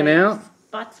 Good times. Hanging out.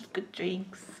 Lots of good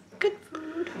drinks. Good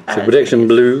food. So prediction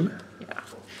blue. Yeah.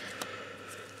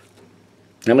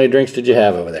 How many drinks did you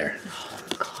have over there? Oh,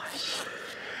 gosh.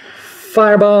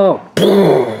 Fireball.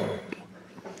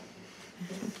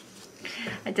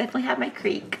 I definitely have my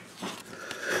creek.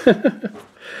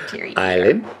 Jerry.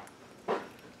 Island.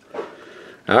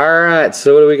 Alright,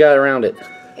 so what do we got around it?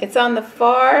 It's on the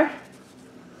far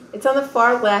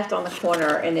left on the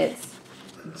corner, and it's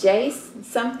Jace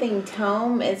something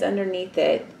tome is underneath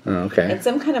it. Oh, okay. It's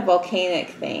some kind of volcanic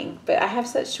thing, but I have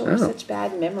such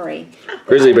bad memory.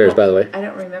 Grizzly bears, by the way. I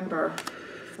don't remember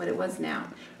what it was now.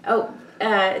 Oh,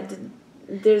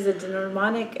 there's a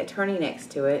demonic attorney next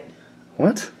to it.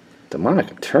 What?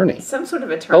 Demonic attorney? Some sort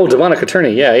of attorney. Oh, demonic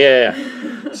attorney. Yeah.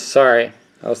 Sorry.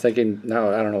 I was thinking,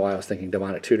 no, I don't know why I was thinking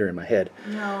demonic tutor in my head.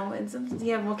 No, it's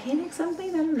volcanic something?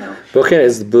 I don't know. Volcanic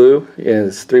is the blue. Yeah,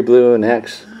 it's 3 blue and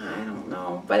X. I don't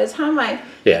know. By the time I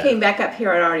came back up here,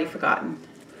 I'd already forgotten.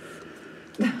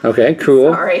 Okay,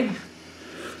 cool. Sorry.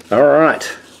 All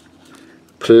right.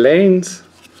 Plains.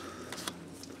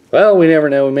 Well, we never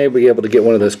know. We may be able to get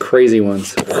one of those crazy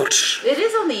ones. It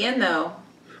is on the end, though.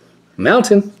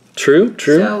 Mountain. True.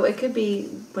 So it could be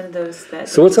one of those that...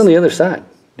 So what's on the other side?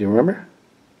 Do you remember?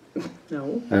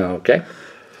 No. Okay.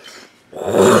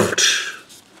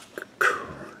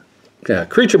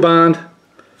 Creature bond.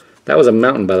 That was a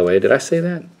mountain, by the way. Did I say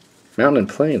that? Mountain and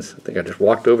plains. I think I just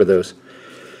walked over those.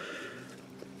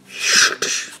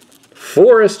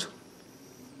 Forest.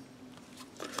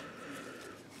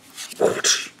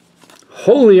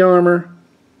 Holy armor.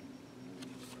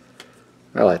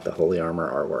 I like the holy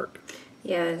armor artwork.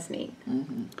 Yeah, that's neat.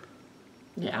 Mm-hmm.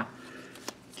 Yeah.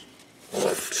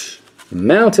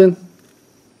 Mountain.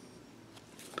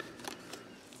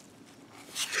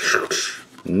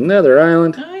 Another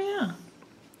island. Oh, yeah.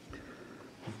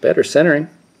 Better centering.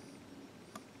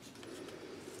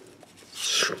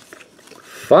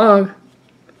 Fog.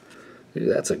 Ooh,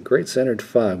 that's a great centered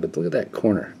fog, but look at that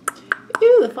corner.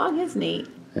 Ooh, the fog is neat.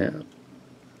 Yeah.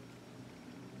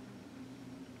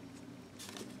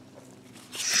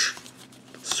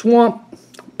 Swamp.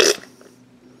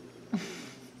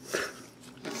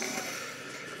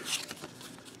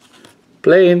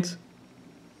 Plains.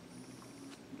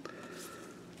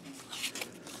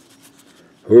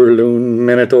 Hurloon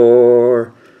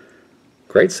Minotaur.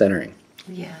 Great centering.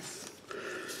 Yes.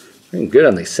 Doing good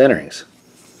on these centerings.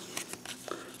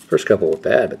 First couple were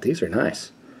bad, but these are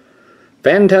nice.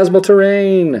 Phantasmal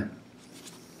terrain.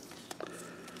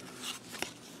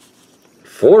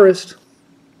 Forest.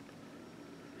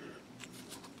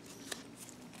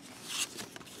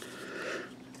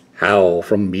 Howl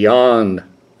from beyond.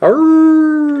 Arrrr.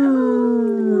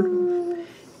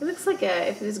 It looks like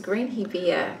if it was green, he'd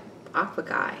be a aqua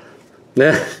guy.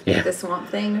 Yeah. The swamp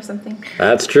thing or something.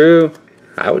 That's true.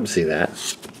 I would see that.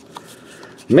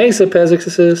 Mesa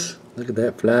Pegasus. Look at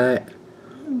that flight.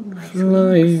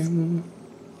 Flying.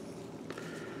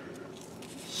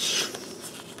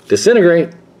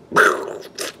 Disintegrate.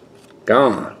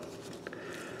 Gone.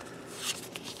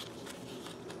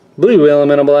 Blue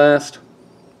Elemental Blast.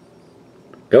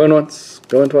 Going once.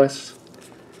 Going twice.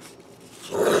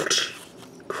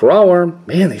 Crawworm.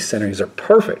 Man, these centerings are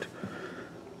perfect.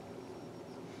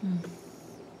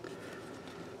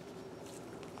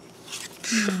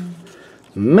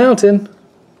 Mountain.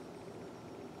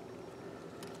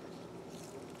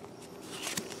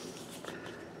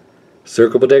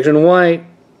 Circle protection white.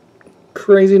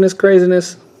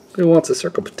 Craziness. Who wants a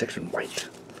circle protection white?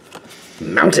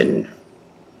 Mountain.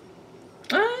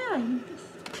 Oh, yeah.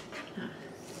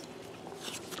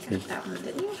 You got that one,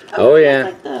 didn't you? Oh, yeah.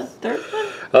 Like the third one?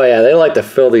 Oh yeah, they like to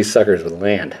fill these suckers with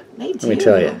land. They do. Let me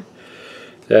tell you.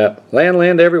 Yeah,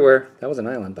 land everywhere. That was an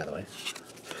island, by the way.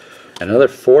 Another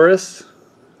forest.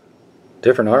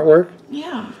 Different artwork.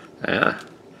 Yeah. Yeah.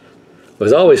 It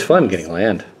was always fun getting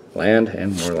land. Land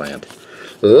and more land.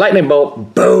 Lightning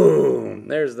bolt. Boom.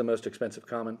 There's the most expensive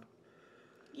common.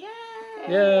 Yay!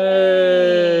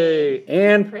 Yay!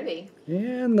 And Pretty.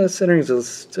 the centering is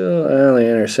still, the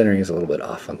inner centering is a little bit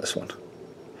off on this one.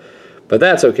 But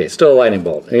that's okay. Still a lightning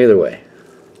bolt. Either way.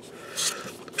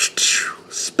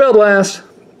 Spell blast.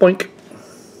 Boink.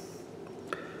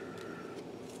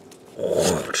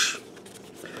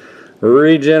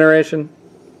 Regeneration.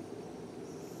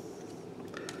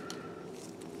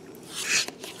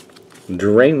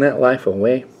 Drain that life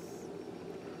away.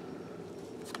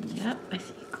 Yep, I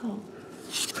see. Cool.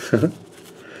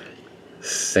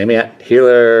 Semiat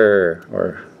healer.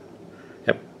 Or,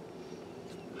 yep.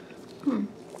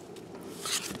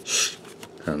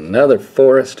 Another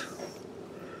forest.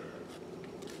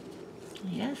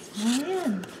 Yes,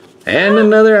 land. And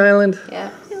another island.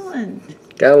 Yeah. Island.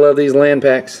 Gotta love these land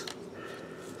packs.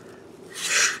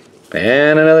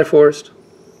 And another forest.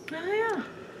 Oh, yeah.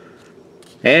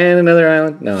 And another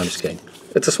island. No, I'm just kidding.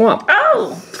 It's a swamp.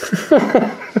 Oh!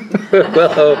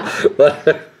 Well,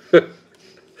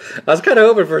 I was kind of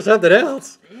hoping for something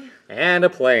else. Yeah. And a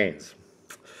plains.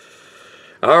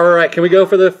 All right, can we go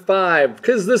for the 5?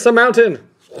 Because this is a mountain.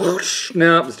 Whoosh.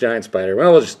 No, it's a giant spider.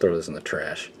 Well, we'll just throw this in the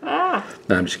trash. Ah.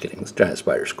 No, I'm just kidding. This giant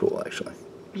spider's cool, actually.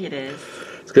 It is.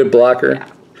 It's a good blocker.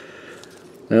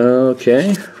 Yeah.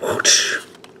 Okay. Whoosh.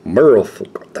 Merle,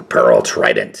 the Pearl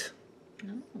Trident.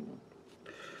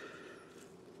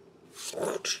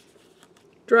 Whoosh.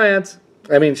 Dryads.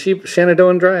 I mean,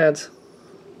 Shenandoah Dryads.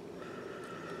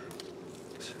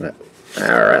 All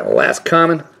right, last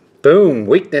common. Boom,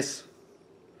 weakness.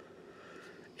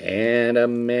 And a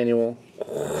manual.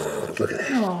 Look at that.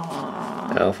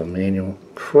 Aww. Alpha manual.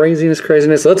 Craziness,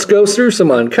 craziness. Let's go through some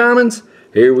uncommons.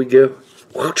 Here we go.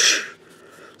 Whoosh.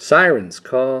 Siren's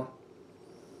Call.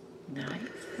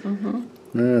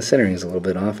 Nice. Centering is a little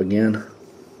bit off again.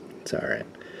 It's all right.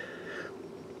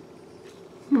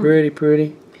 Pretty,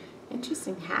 pretty.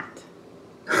 Interesting hat.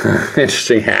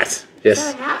 Interesting hat. Is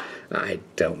Yes. that a hat? I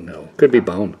don't know. Could be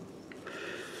bone.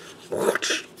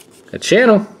 A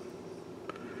channel.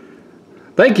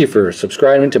 Thank you for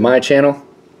subscribing to my channel.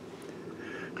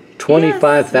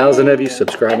 25,000 of you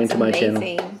subscribing That's to my channel.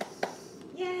 amazing.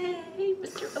 Yay,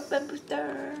 Mr. Open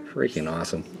Booster. Freaking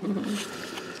awesome.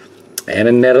 And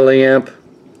a Nettling Imp.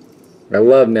 I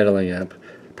love Nettling Imp.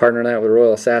 Partnering out with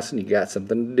Royal Assassin, you got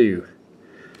something to do.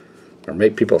 Or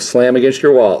make people slam against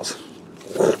your walls.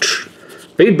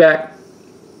 Feedback.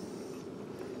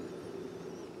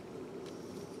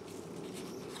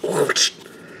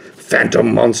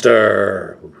 Phantom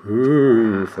Monster.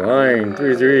 Ooh, flying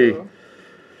 3/3.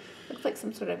 Looks like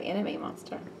some sort of anime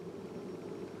monster.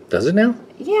 Does it now?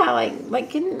 Yeah,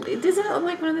 doesn't it look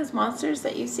like one of those monsters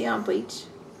that you see on Bleach?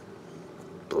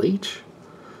 Bleach?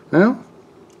 No?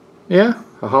 Yeah?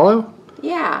 A hollow?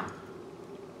 Yeah.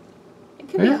 It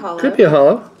could be a hollow. Could be a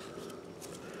hollow.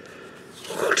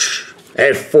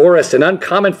 A forest, an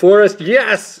uncommon forest.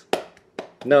 Yes!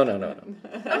 No.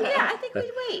 Oh yeah, I think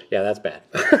we'd wait. Yeah, that's bad.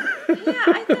 Yeah,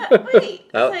 I thought,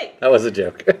 wait. That was a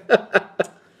joke.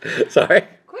 Sorry.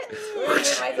 Quit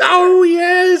screwing Oh,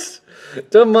 yes!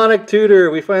 Demonic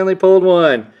Tutor. We finally pulled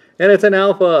one. And it's an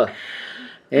alpha.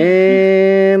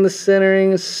 And the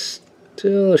centering is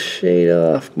still a shade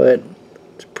off, but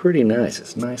it's pretty nice.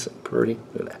 It's nice and pretty.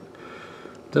 Look at that.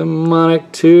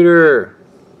 Demonic Tutor.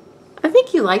 I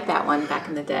think you liked that one back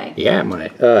in the day. Yeah, my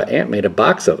aunt made a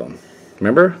box of them.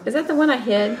 Remember? Is that the one I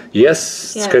hid?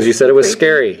 Yes, Yeah, because you said it was creepy.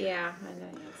 scary. Yeah, I know.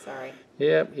 Yeah, sorry.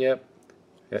 Yep. Yeah,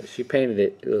 she painted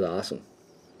it. It was awesome.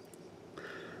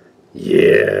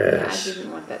 Yes. Yeah, I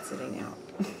didn't want that sitting out.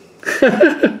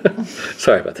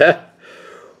 Sorry about that.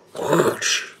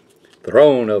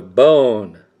 Throne of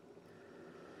Bone.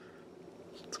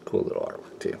 It's a cool little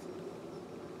artwork too.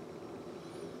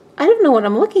 I don't know what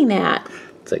I'm looking at.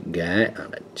 It's a guy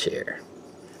on a chair.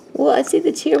 Well, I see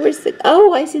the chair. Where's the...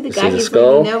 Oh, I see the guy see the who's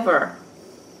skull? leaning over.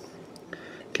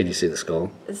 Can you see the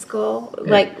skull? The skull?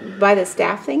 Like by the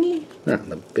staff thingy? No,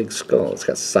 the big skull. It's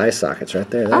got side sockets right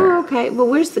there. Oh, okay. Well,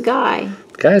 where's the guy?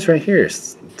 The guy's right here.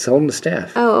 It's holding the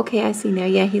staff. Oh, okay. I see now.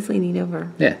 Yeah, he's leaning over.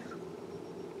 Yeah.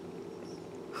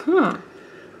 Huh.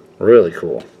 Really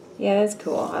cool. Yeah, that's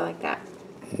cool. I like that.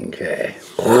 Okay.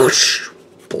 Whoosh.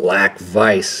 Black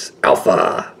Vice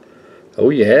Alpha. Oh,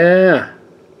 yeah.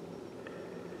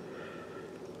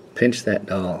 Pinch that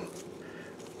doll.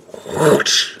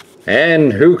 Whoosh.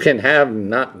 And who can have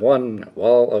not one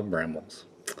wall of brambles?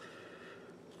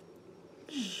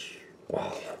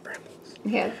 Wall of brambles.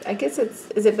 Yeah, I guess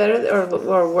is it better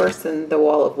or worse than the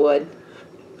wall of wood?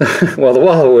 Well, the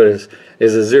wall of wood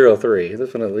is a 0-3.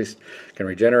 This one at least can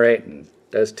regenerate and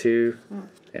does 2.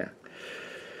 Yeah.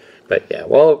 But yeah,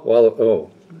 wall of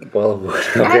wood.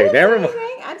 Okay, never mind.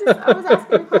 I was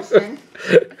asking a question.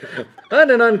 On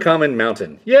an uncommon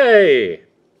mountain. Yay!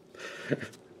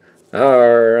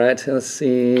 Alright, let's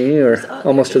see. We're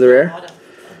almost to the rare.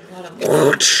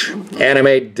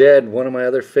 Anime Dead, one of my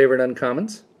other favorite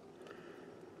uncommons.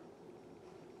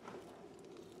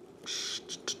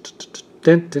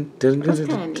 That's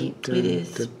kind of neat. It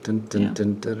is.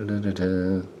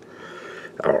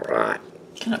 Alright.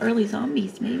 Kind of early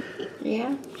zombies, maybe.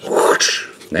 Yeah.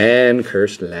 And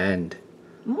Cursed Land.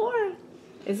 More.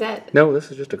 Is that... No,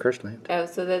 this is just a cursed land. Oh,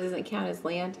 so that doesn't count as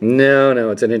land?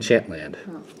 No, it's an enchant land.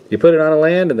 You put it on a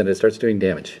land and then it starts doing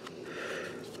damage.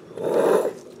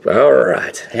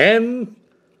 Alright, and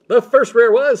the first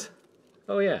rare was...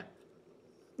 Oh yeah,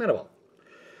 Medival.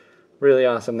 Really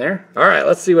awesome there. Alright,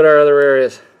 let's see what our other rare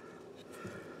is.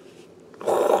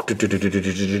 Whoa!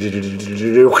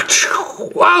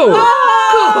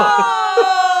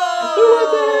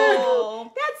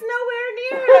 Oh! That's nowhere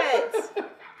near it!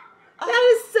 That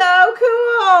is so cool!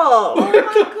 Oh my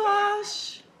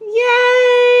gosh. Yay!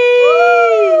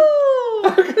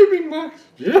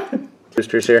 Yeah.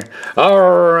 Boosters here.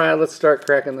 Alright, let's start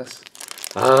cracking this.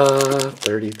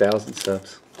 30,000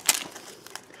 subs.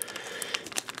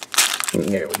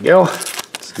 There we go.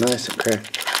 It's nice and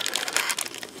cracked.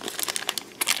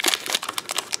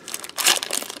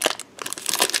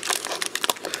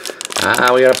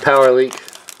 We got a power leak.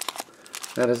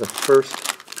 That is the first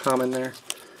common there.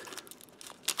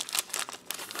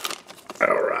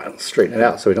 Alright, let's straighten it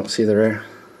out so we don't see the rare.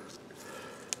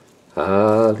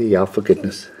 The alpha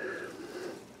goodness.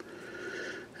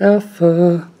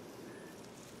 Alpha.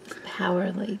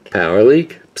 Power leak. Power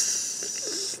leak.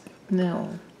 Psst.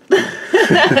 No.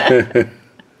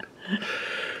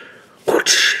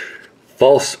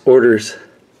 False orders.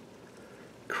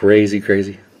 Crazy,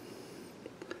 crazy.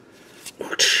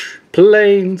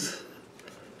 Planes.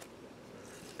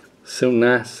 So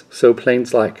nice. So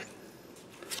planes like.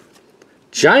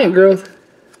 Giant growth.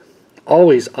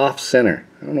 Always off center.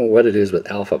 I don't know what it is with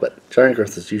alpha, but giant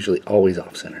growth is usually always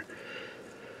off center.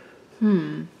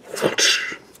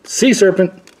 Sea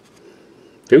serpent.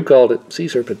 Who called it? Sea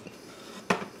serpent.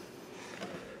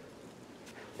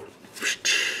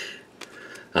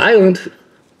 Island.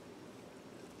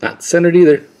 Not centered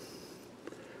either.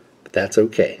 But that's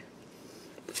okay.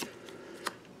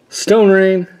 Stone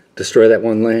rain. Destroy that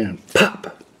one land.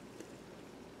 Pop.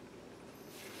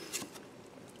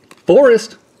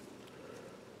 Forest.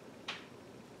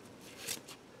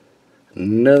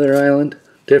 Another island.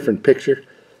 Different picture.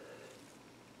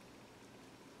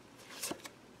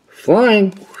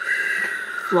 Flying.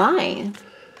 Flying.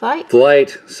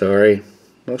 Flight. Sorry.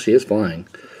 Well, she is flying.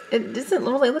 It doesn't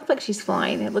really look like she's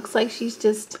flying. It looks like she's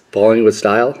just... Falling with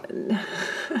style?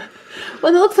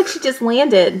 Well, it looks like she just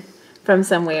landed from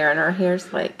somewhere and her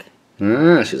hair's like...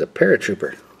 Ah, she's a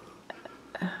paratrooper.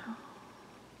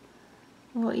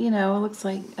 Well, you know, it looks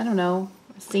like, I don't know,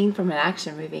 a scene from an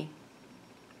action movie.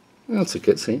 That's a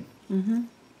good scene.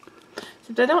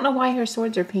 Except I don't know why her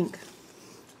swords are pink.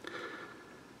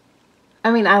 I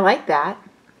mean, I like that.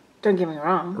 Don't get me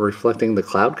wrong. Reflecting the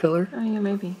cloud color? Oh, yeah,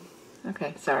 maybe.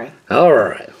 Okay, sorry.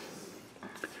 Alright.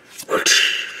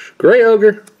 Gray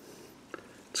ogre.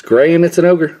 It's gray and it's an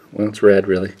ogre. Well, it's red,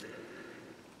 really.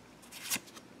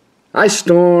 Ice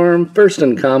storm. First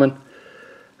uncommon.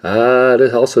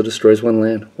 It also destroys one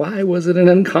land. Why was it an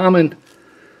uncommon?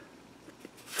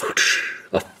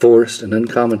 A forest, an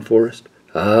uncommon forest.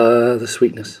 The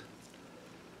sweetness.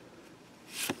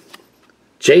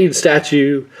 Jade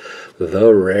statue.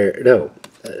 The rare. No.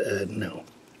 No.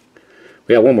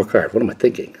 We got one more card. What am I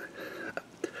thinking?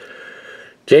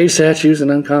 Jade statue's an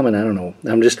uncommon. I don't know.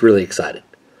 I'm just really excited.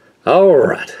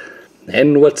 Alright.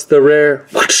 And what's the rare?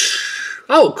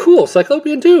 Oh, cool.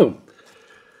 Cyclopean Tomb.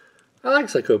 I like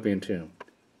Cyclopean Tomb.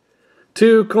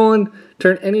 2,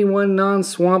 turn any one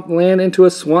non-swamp land into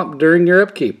a swamp during your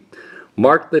upkeep.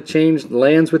 Mark the changed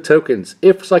lands with tokens.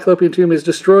 If Cyclopean Tomb is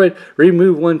destroyed,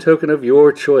 remove one token of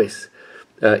your choice.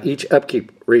 Each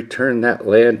upkeep, return that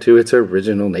land to its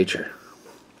original nature.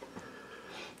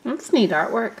 That's neat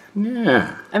artwork.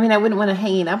 Yeah. I mean, I wouldn't want to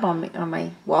hang it up on my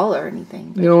wall or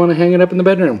anything. You don't want to hang it up in the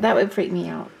bedroom. That would freak me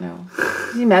out. No.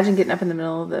 Can you imagine getting up in the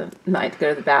middle of the night to go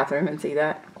to the bathroom and see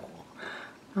that?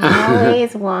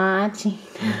 Always watching.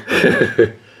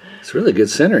 It's really good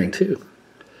centering, too.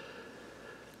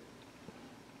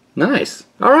 Nice.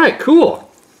 All right,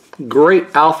 cool.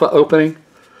 Great alpha opening.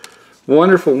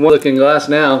 Wonderful looking glass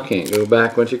now. Can't go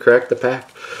back once you crack the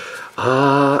pack.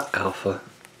 Alpha.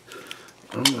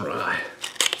 All right.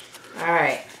 All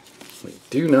right. We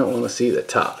do not want to see the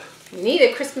top. We need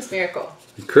a Christmas miracle.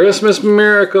 Christmas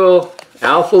miracle.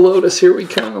 Alpha Lotus, here we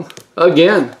come.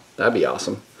 Again. That'd be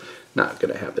awesome. Not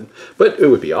going to happen, but it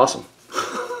would be awesome.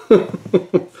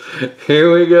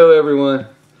 Here we go, everyone.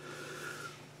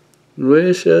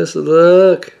 Wish us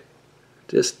luck.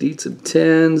 Just need some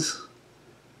 10s.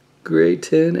 Grade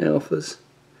 10 alphas.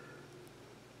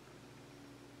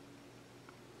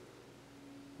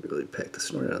 Really packed the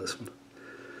snort out of this one.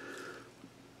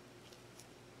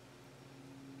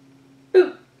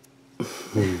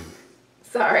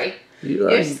 Sorry.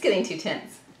 You're You're just getting 2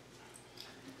 10s.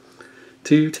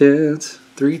 2 10s,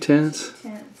 3 10s,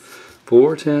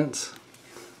 4 10s.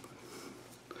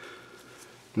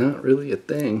 Not really a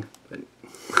thing, but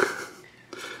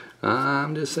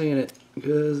I'm just saying it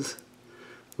because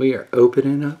we are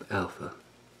opening up alpha.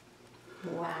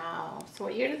 Wow. So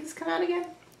what year did this come out again?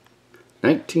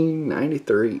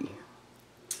 1993.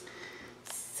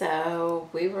 So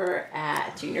we were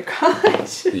at junior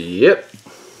college. Yep.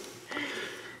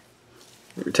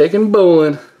 We're taking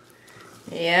bowling.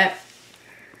 Yep.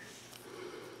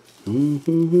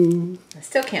 Mm-hmm. I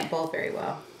still can't bowl very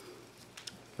well.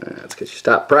 That's because you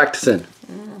stopped practicing.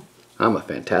 I'm a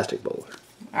fantastic bowler.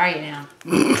 Are you now?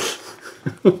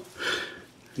 I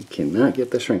cannot get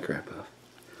the shrink wrap off.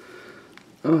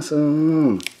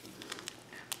 Awesome.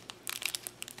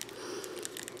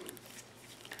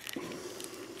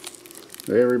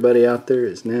 Everybody out there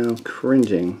is now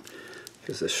cringing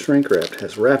because the shrink wrap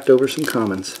has wrapped over some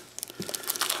commons.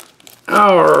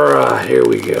 Alright, here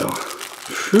we go.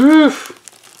 Whew.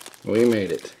 We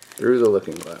made it through the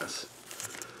looking glass.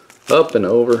 Up and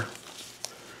over.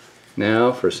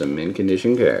 Now for some mint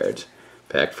condition cards.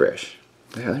 Pack fresh.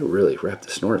 Yeah, they really wrapped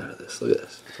the snort out of this. Look at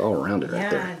this. It's all rounded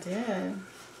right there. Yeah,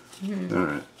 I did.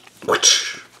 Alright.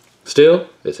 Still,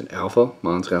 it's an alpha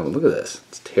Monscow. Look at this.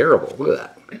 It's terrible. Look at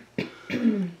that.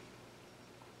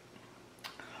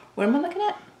 What am I looking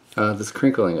at? This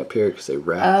crinkling up here because they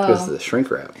wrapped because of the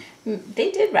shrink wrap.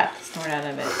 They did wrap the snort out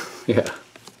of it.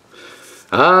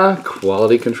 Yeah.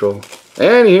 Quality control.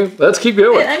 Anywho, let's keep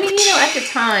going. I mean, you know, at the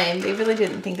time, they really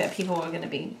didn't think that people were going to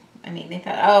be... I mean, they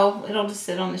thought, oh, it'll just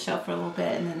sit on the shelf for a little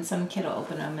bit, and then some kid will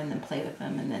open them and then play with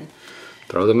them, and then...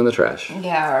 Throw them in the trash.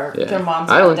 Yeah, or Yeah. their moms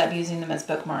will end up using them as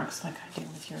bookmarks, like I do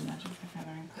with your Magic the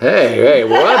Gathering. Hey,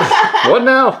 what? What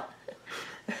now?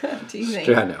 Do you think?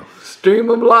 I know. Stream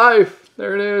of life.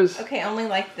 There it is. Okay, only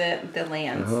like the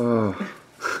lands. Oh.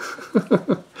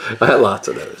 I had lots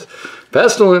of those.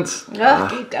 Pestilence.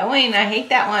 Ugh, keep going. I hate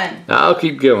that one. I'll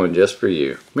keep going just for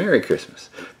you. Merry Christmas.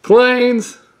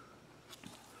 Planes.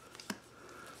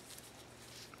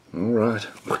 All right.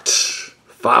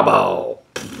 Fireball.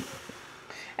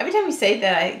 Every time you say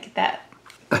that, I get that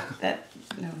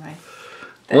never mind.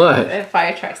 What? The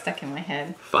fire truck stuck in my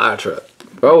head. Fire truck.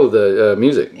 Oh, the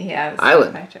music. Yeah, the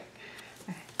Island. fire truck.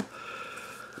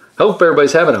 Hope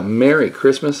everybody's having a Merry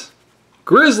Christmas.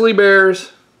 Grizzly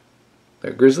bears.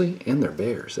 They're grizzly and they're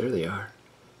bears. There they are.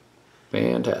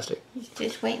 Fantastic. He's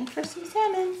just waiting for some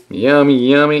salmon. Yummy,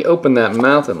 yummy. Open that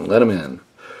mouth and let them in.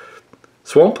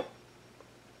 Swamp.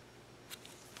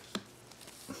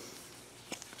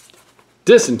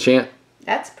 Disenchant.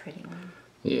 That's a pretty one.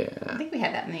 Yeah. I think we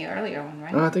had that in the earlier one,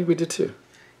 right? Oh, I think we did too.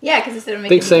 Yeah, because instead of I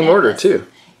making think same order too.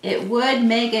 It would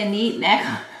make a neat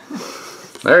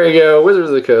necklace. There you go. Wizards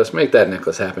of the Coast. Make that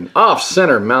necklace happen. Off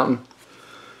center mountain.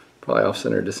 Probably off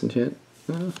center disenchant.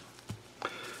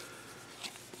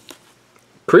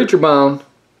 Creature bound.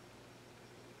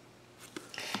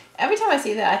 Every time I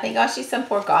see that, I think, oh, she's some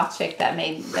poor goth chick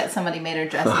that somebody made her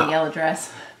dress in a yellow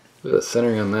dress. Look at the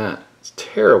centering on that. It's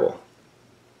terrible.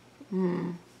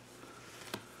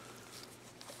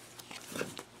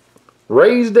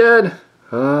 Raised dead.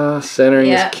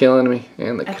 Centering is killing me.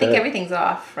 And the I cut. think everything's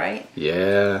off, right?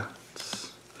 Yeah.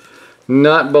 It's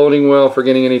not boding well for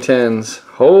getting any 10s.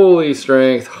 Holy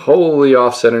strength. Holy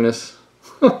off-centerness.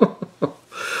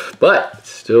 But it's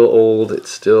still old.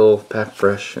 It's still packed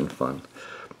fresh and fun.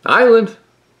 Island.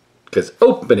 Because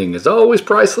opening is always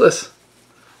priceless.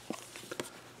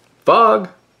 Fog.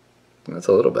 That's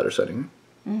a little better setting.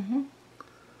 Mm-hmm.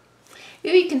 Ooh,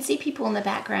 you can see people in the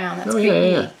background. That's Oh, pretty yeah,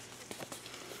 yeah. neat.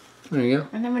 There you go.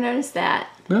 I never noticed that.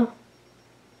 No.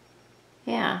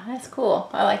 Yeah, that's cool.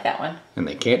 I like that one. And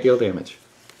they can't deal damage.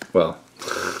 Well,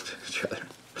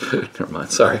 never mind.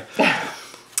 Sorry.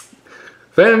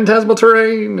 Phantasmal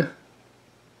terrain.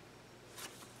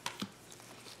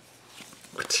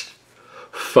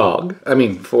 Fog. I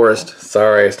mean, forest.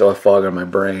 Sorry, I still have fog on my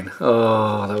brain.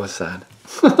 Oh, that was sad.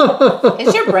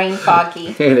 Is your brain foggy?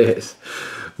 It is.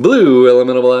 Blue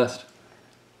Elemental Blast.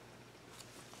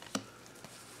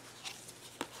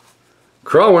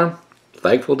 Crawworm.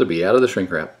 Thankful to be out of the shrink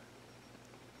wrap.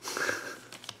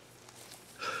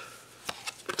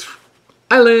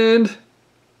 Island.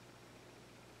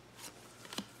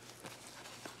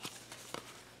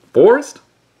 Forest.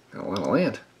 Got a lot of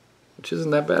land. Which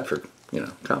isn't that bad for, you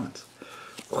know, commons.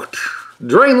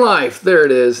 Drain life. There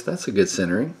it is. That's a good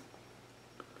centering.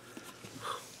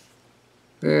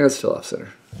 Yeah, it's still off center.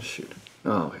 Shoot.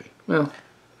 Oh, wait. Well,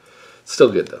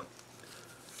 still good though.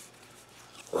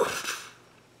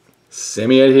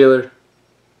 Semi-Ed Healer.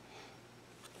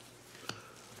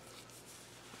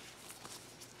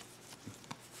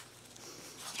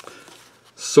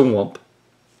 Swamp.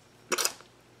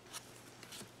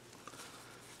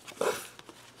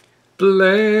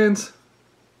 Blends.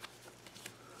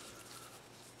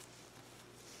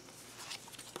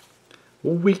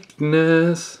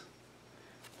 Weakness.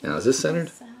 Now is this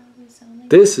centered?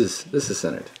 This is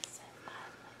centered.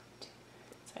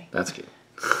 Sorry. That's good.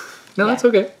 No, that's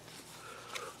okay.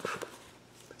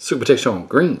 Super Protection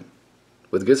green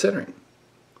with good centering.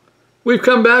 We've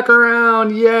come back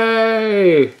around.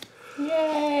 Yay!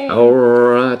 Yay!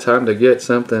 Alright, time to get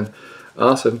something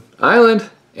awesome. Island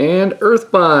and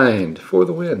Earthbind for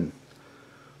the win.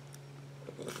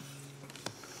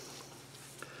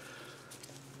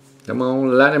 Come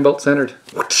on, lightning bolt centered.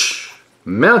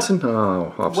 Mountain.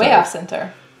 Oh, off Way center. off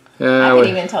center. Yeah, I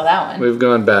couldn't even tell that one. We've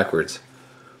gone backwards.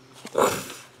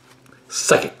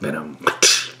 Psychic venom.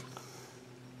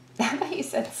 I thought you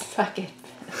said suck it.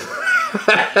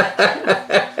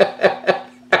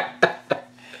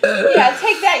 Yeah,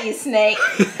 take that, you snake.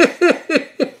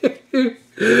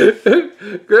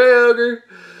 Gray ogre.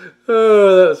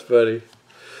 Oh, that was funny.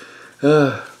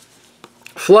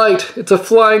 Flight. It's a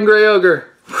flying gray ogre.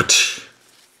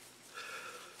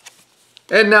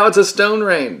 And now it's a stone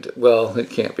rain. Well, it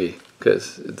can't be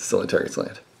because it's the only target's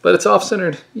land. But it's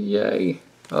off-centered. Yay.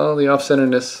 All the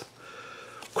off-centeredness.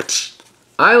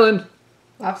 Island.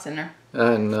 Off center.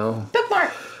 I know.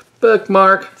 Bookmark.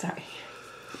 Bookmark. Sorry.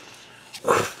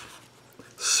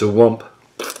 Swamp.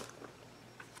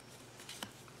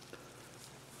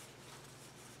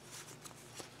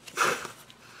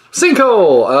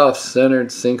 Sinkhole! Off-centered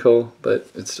sinkhole, but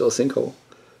it's still a sinkhole.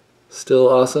 Still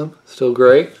awesome. Still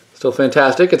great. Still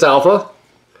fantastic. It's alpha.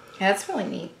 Yeah, that's really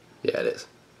neat. Yeah, it is.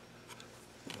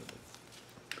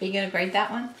 Are you going to grade that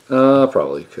one?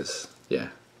 Probably, because, yeah.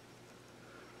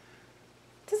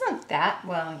 Doesn't that,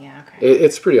 well, yeah, okay.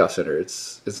 It's pretty off-center.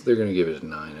 They're going to give it a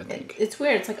 9, I think. It's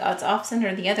weird. It's like, oh, it's off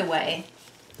center the other way.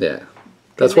 Yeah.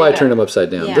 That's why I turned them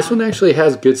upside down. Yeah. This one actually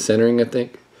has good centering, I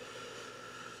think.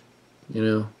 You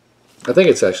know, I think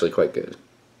it's actually quite good.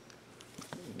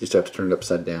 You just have to turn it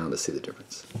upside down to see the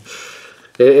difference.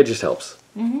 It just helps.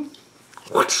 Mm-hmm.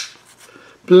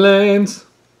 Planes.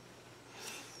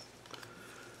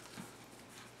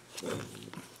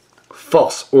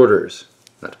 False orders.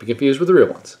 Not to be confused with the real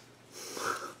ones.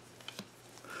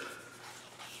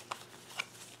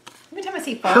 Every time I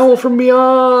see Howl from every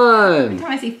Beyond.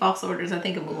 time I see false orders, I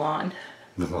think of Mulan.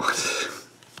 What?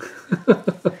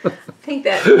 I think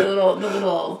that the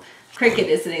little cricket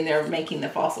is sitting there making the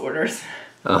false orders.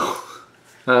 Oh,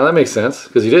 that makes sense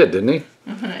because he did, didn't he?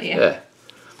 Yeah.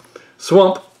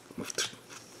 Swamp.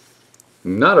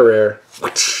 Not a rare.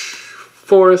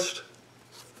 Forest.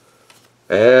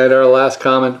 And our last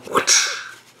common.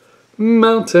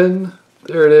 Mountain.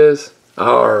 There it is.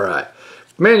 All right.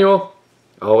 Manual.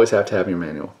 Always have to have your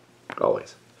manual.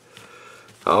 Always.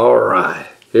 All right.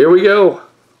 Here we go.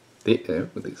 These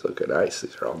look nice.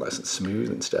 These are all nice and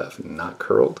smooth and stuff and not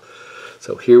curled.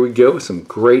 So here we go. Some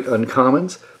great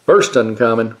uncommons. First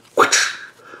uncommon.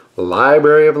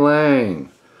 Library of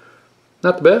Lang.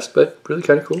 Not the best, but really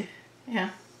kind of cool.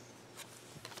 Yeah.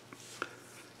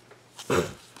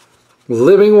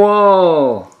 Living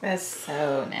Wall. That's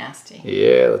so nasty.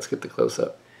 Yeah, let's get the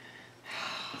close-up.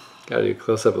 Gotta do a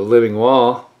close-up of Living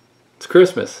Wall. It's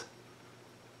Christmas.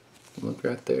 Look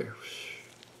right there.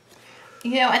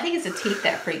 You know, I think it's the teeth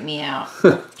that freak me out.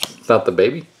 It's not the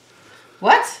baby?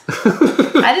 What?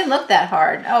 I didn't look that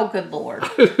hard. Oh, good Lord.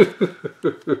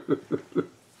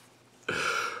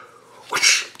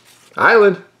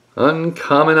 Island.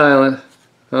 Uncommon island.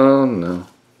 Oh, no.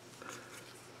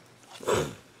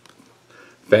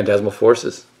 Phantasmal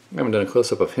Forces. I haven't done a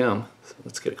close-up of him, so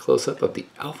let's get a close-up of the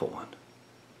alpha one.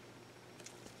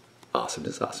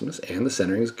 Awesomeness, awesomeness, and the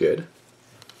centering is good.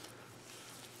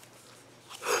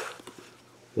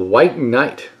 White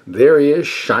Knight. There he is,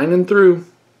 shining through.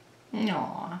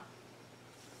 Aww.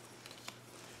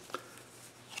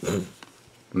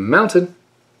 Mountain.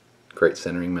 Great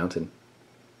centering mountain.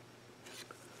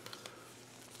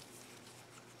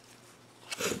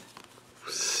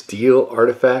 Steel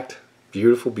artifact.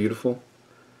 Beautiful, beautiful.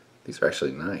 These are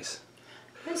actually nice.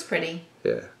 That's pretty.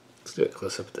 Yeah. Let's do a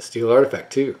close-up of the steel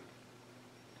artifact too.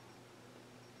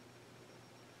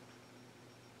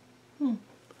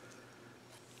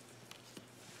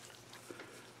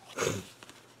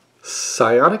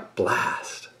 Psionic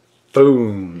Blast.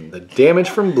 Boom. The damage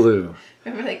from blue.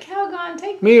 Remember that Calgon,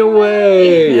 take Me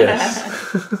away.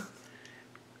 Yes.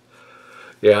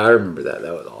 Yeah, I remember that.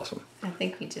 That was awesome. I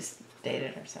think we just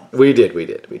dated ourselves. We did.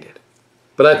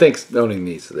 But I think owning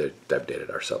these, they've dated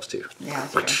ourselves too. Yeah,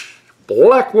 that's true.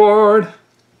 Black Ward.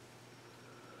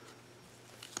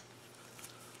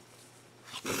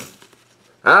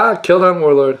 Keldon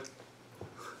Warlord.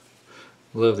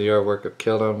 Love the artwork of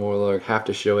Keldon Warlord. Have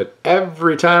to show it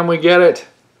every time we get it.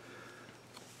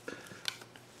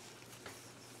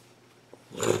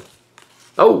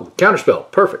 Oh,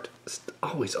 counterspell. Perfect. It's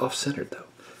always off-centered though.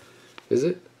 Is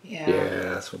it? Yeah.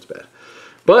 Yeah, this one's bad.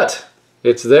 But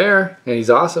it's there, and he's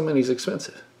awesome, and he's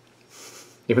expensive.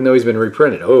 Even though he's been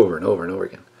reprinted over and over and over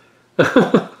again.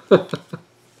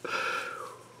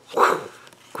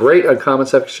 Great uncommon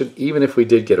section, even if we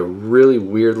did get a really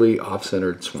weirdly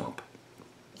off-centered swamp.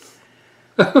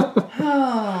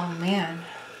 Oh, man.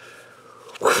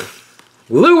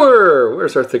 Lure!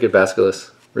 Where's our Thicket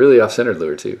Basilisk? Really off-centered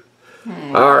lure, too.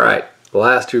 All right. The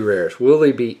last two rares. Will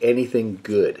they be anything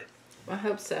good? I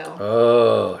hope so.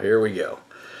 Oh, here we go.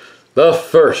 The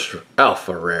first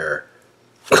alpha rare.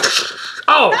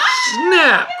 Oh,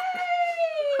 snap!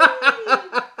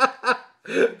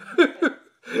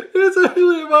 It's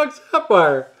actually a box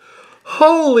sapphire.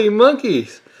 Holy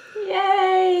monkeys.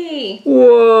 Yay!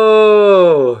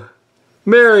 Whoa.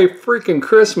 Merry freaking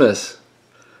Christmas.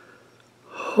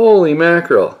 Holy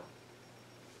mackerel.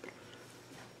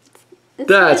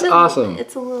 That's awesome.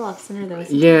 It's a little off center though.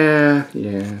 Yeah,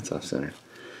 it's off center.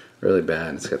 Really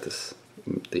bad. It's got these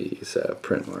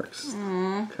print marks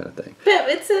kind of thing. But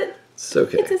it's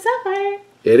okay. It's a sapphire.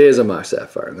 It is a mock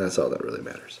sapphire, and that's all that really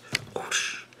matters.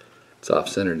 It's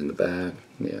off-centered in the back.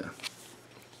 Yeah.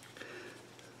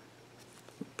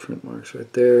 Print marks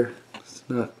right there. It's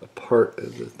not a part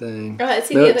of the thing. Oh, I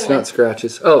see no, the other it's one. not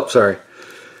scratches. Oh, sorry.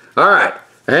 All right.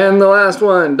 And the last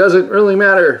one. Doesn't really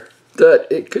matter. That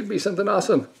it could be something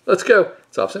awesome. Let's go.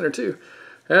 It's off-center too.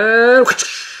 And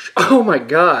oh my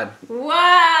God.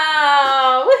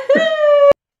 Wow. Woohoo!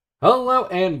 Hello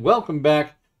and welcome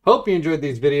back. Hope you enjoyed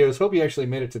these videos. Hope you actually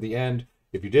made it to the end.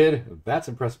 If you did, that's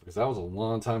impressive because that was a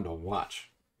long time to watch.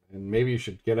 And maybe you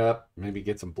should get up, maybe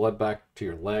get some blood back to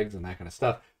your legs and that kind of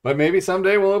stuff. But maybe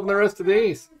someday we'll open the rest of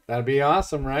these. That'd be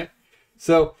awesome, right?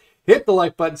 So hit the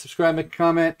like button, subscribe, make a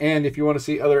comment, and if you want to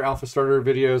see other Alpha Starter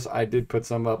videos, I did put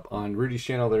some up on Rudy's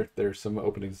channel. There's some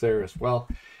openings there as well.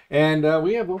 And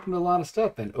we have opened a lot of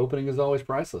stuff, and opening is always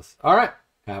priceless. All right.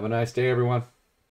 Have a nice day, everyone.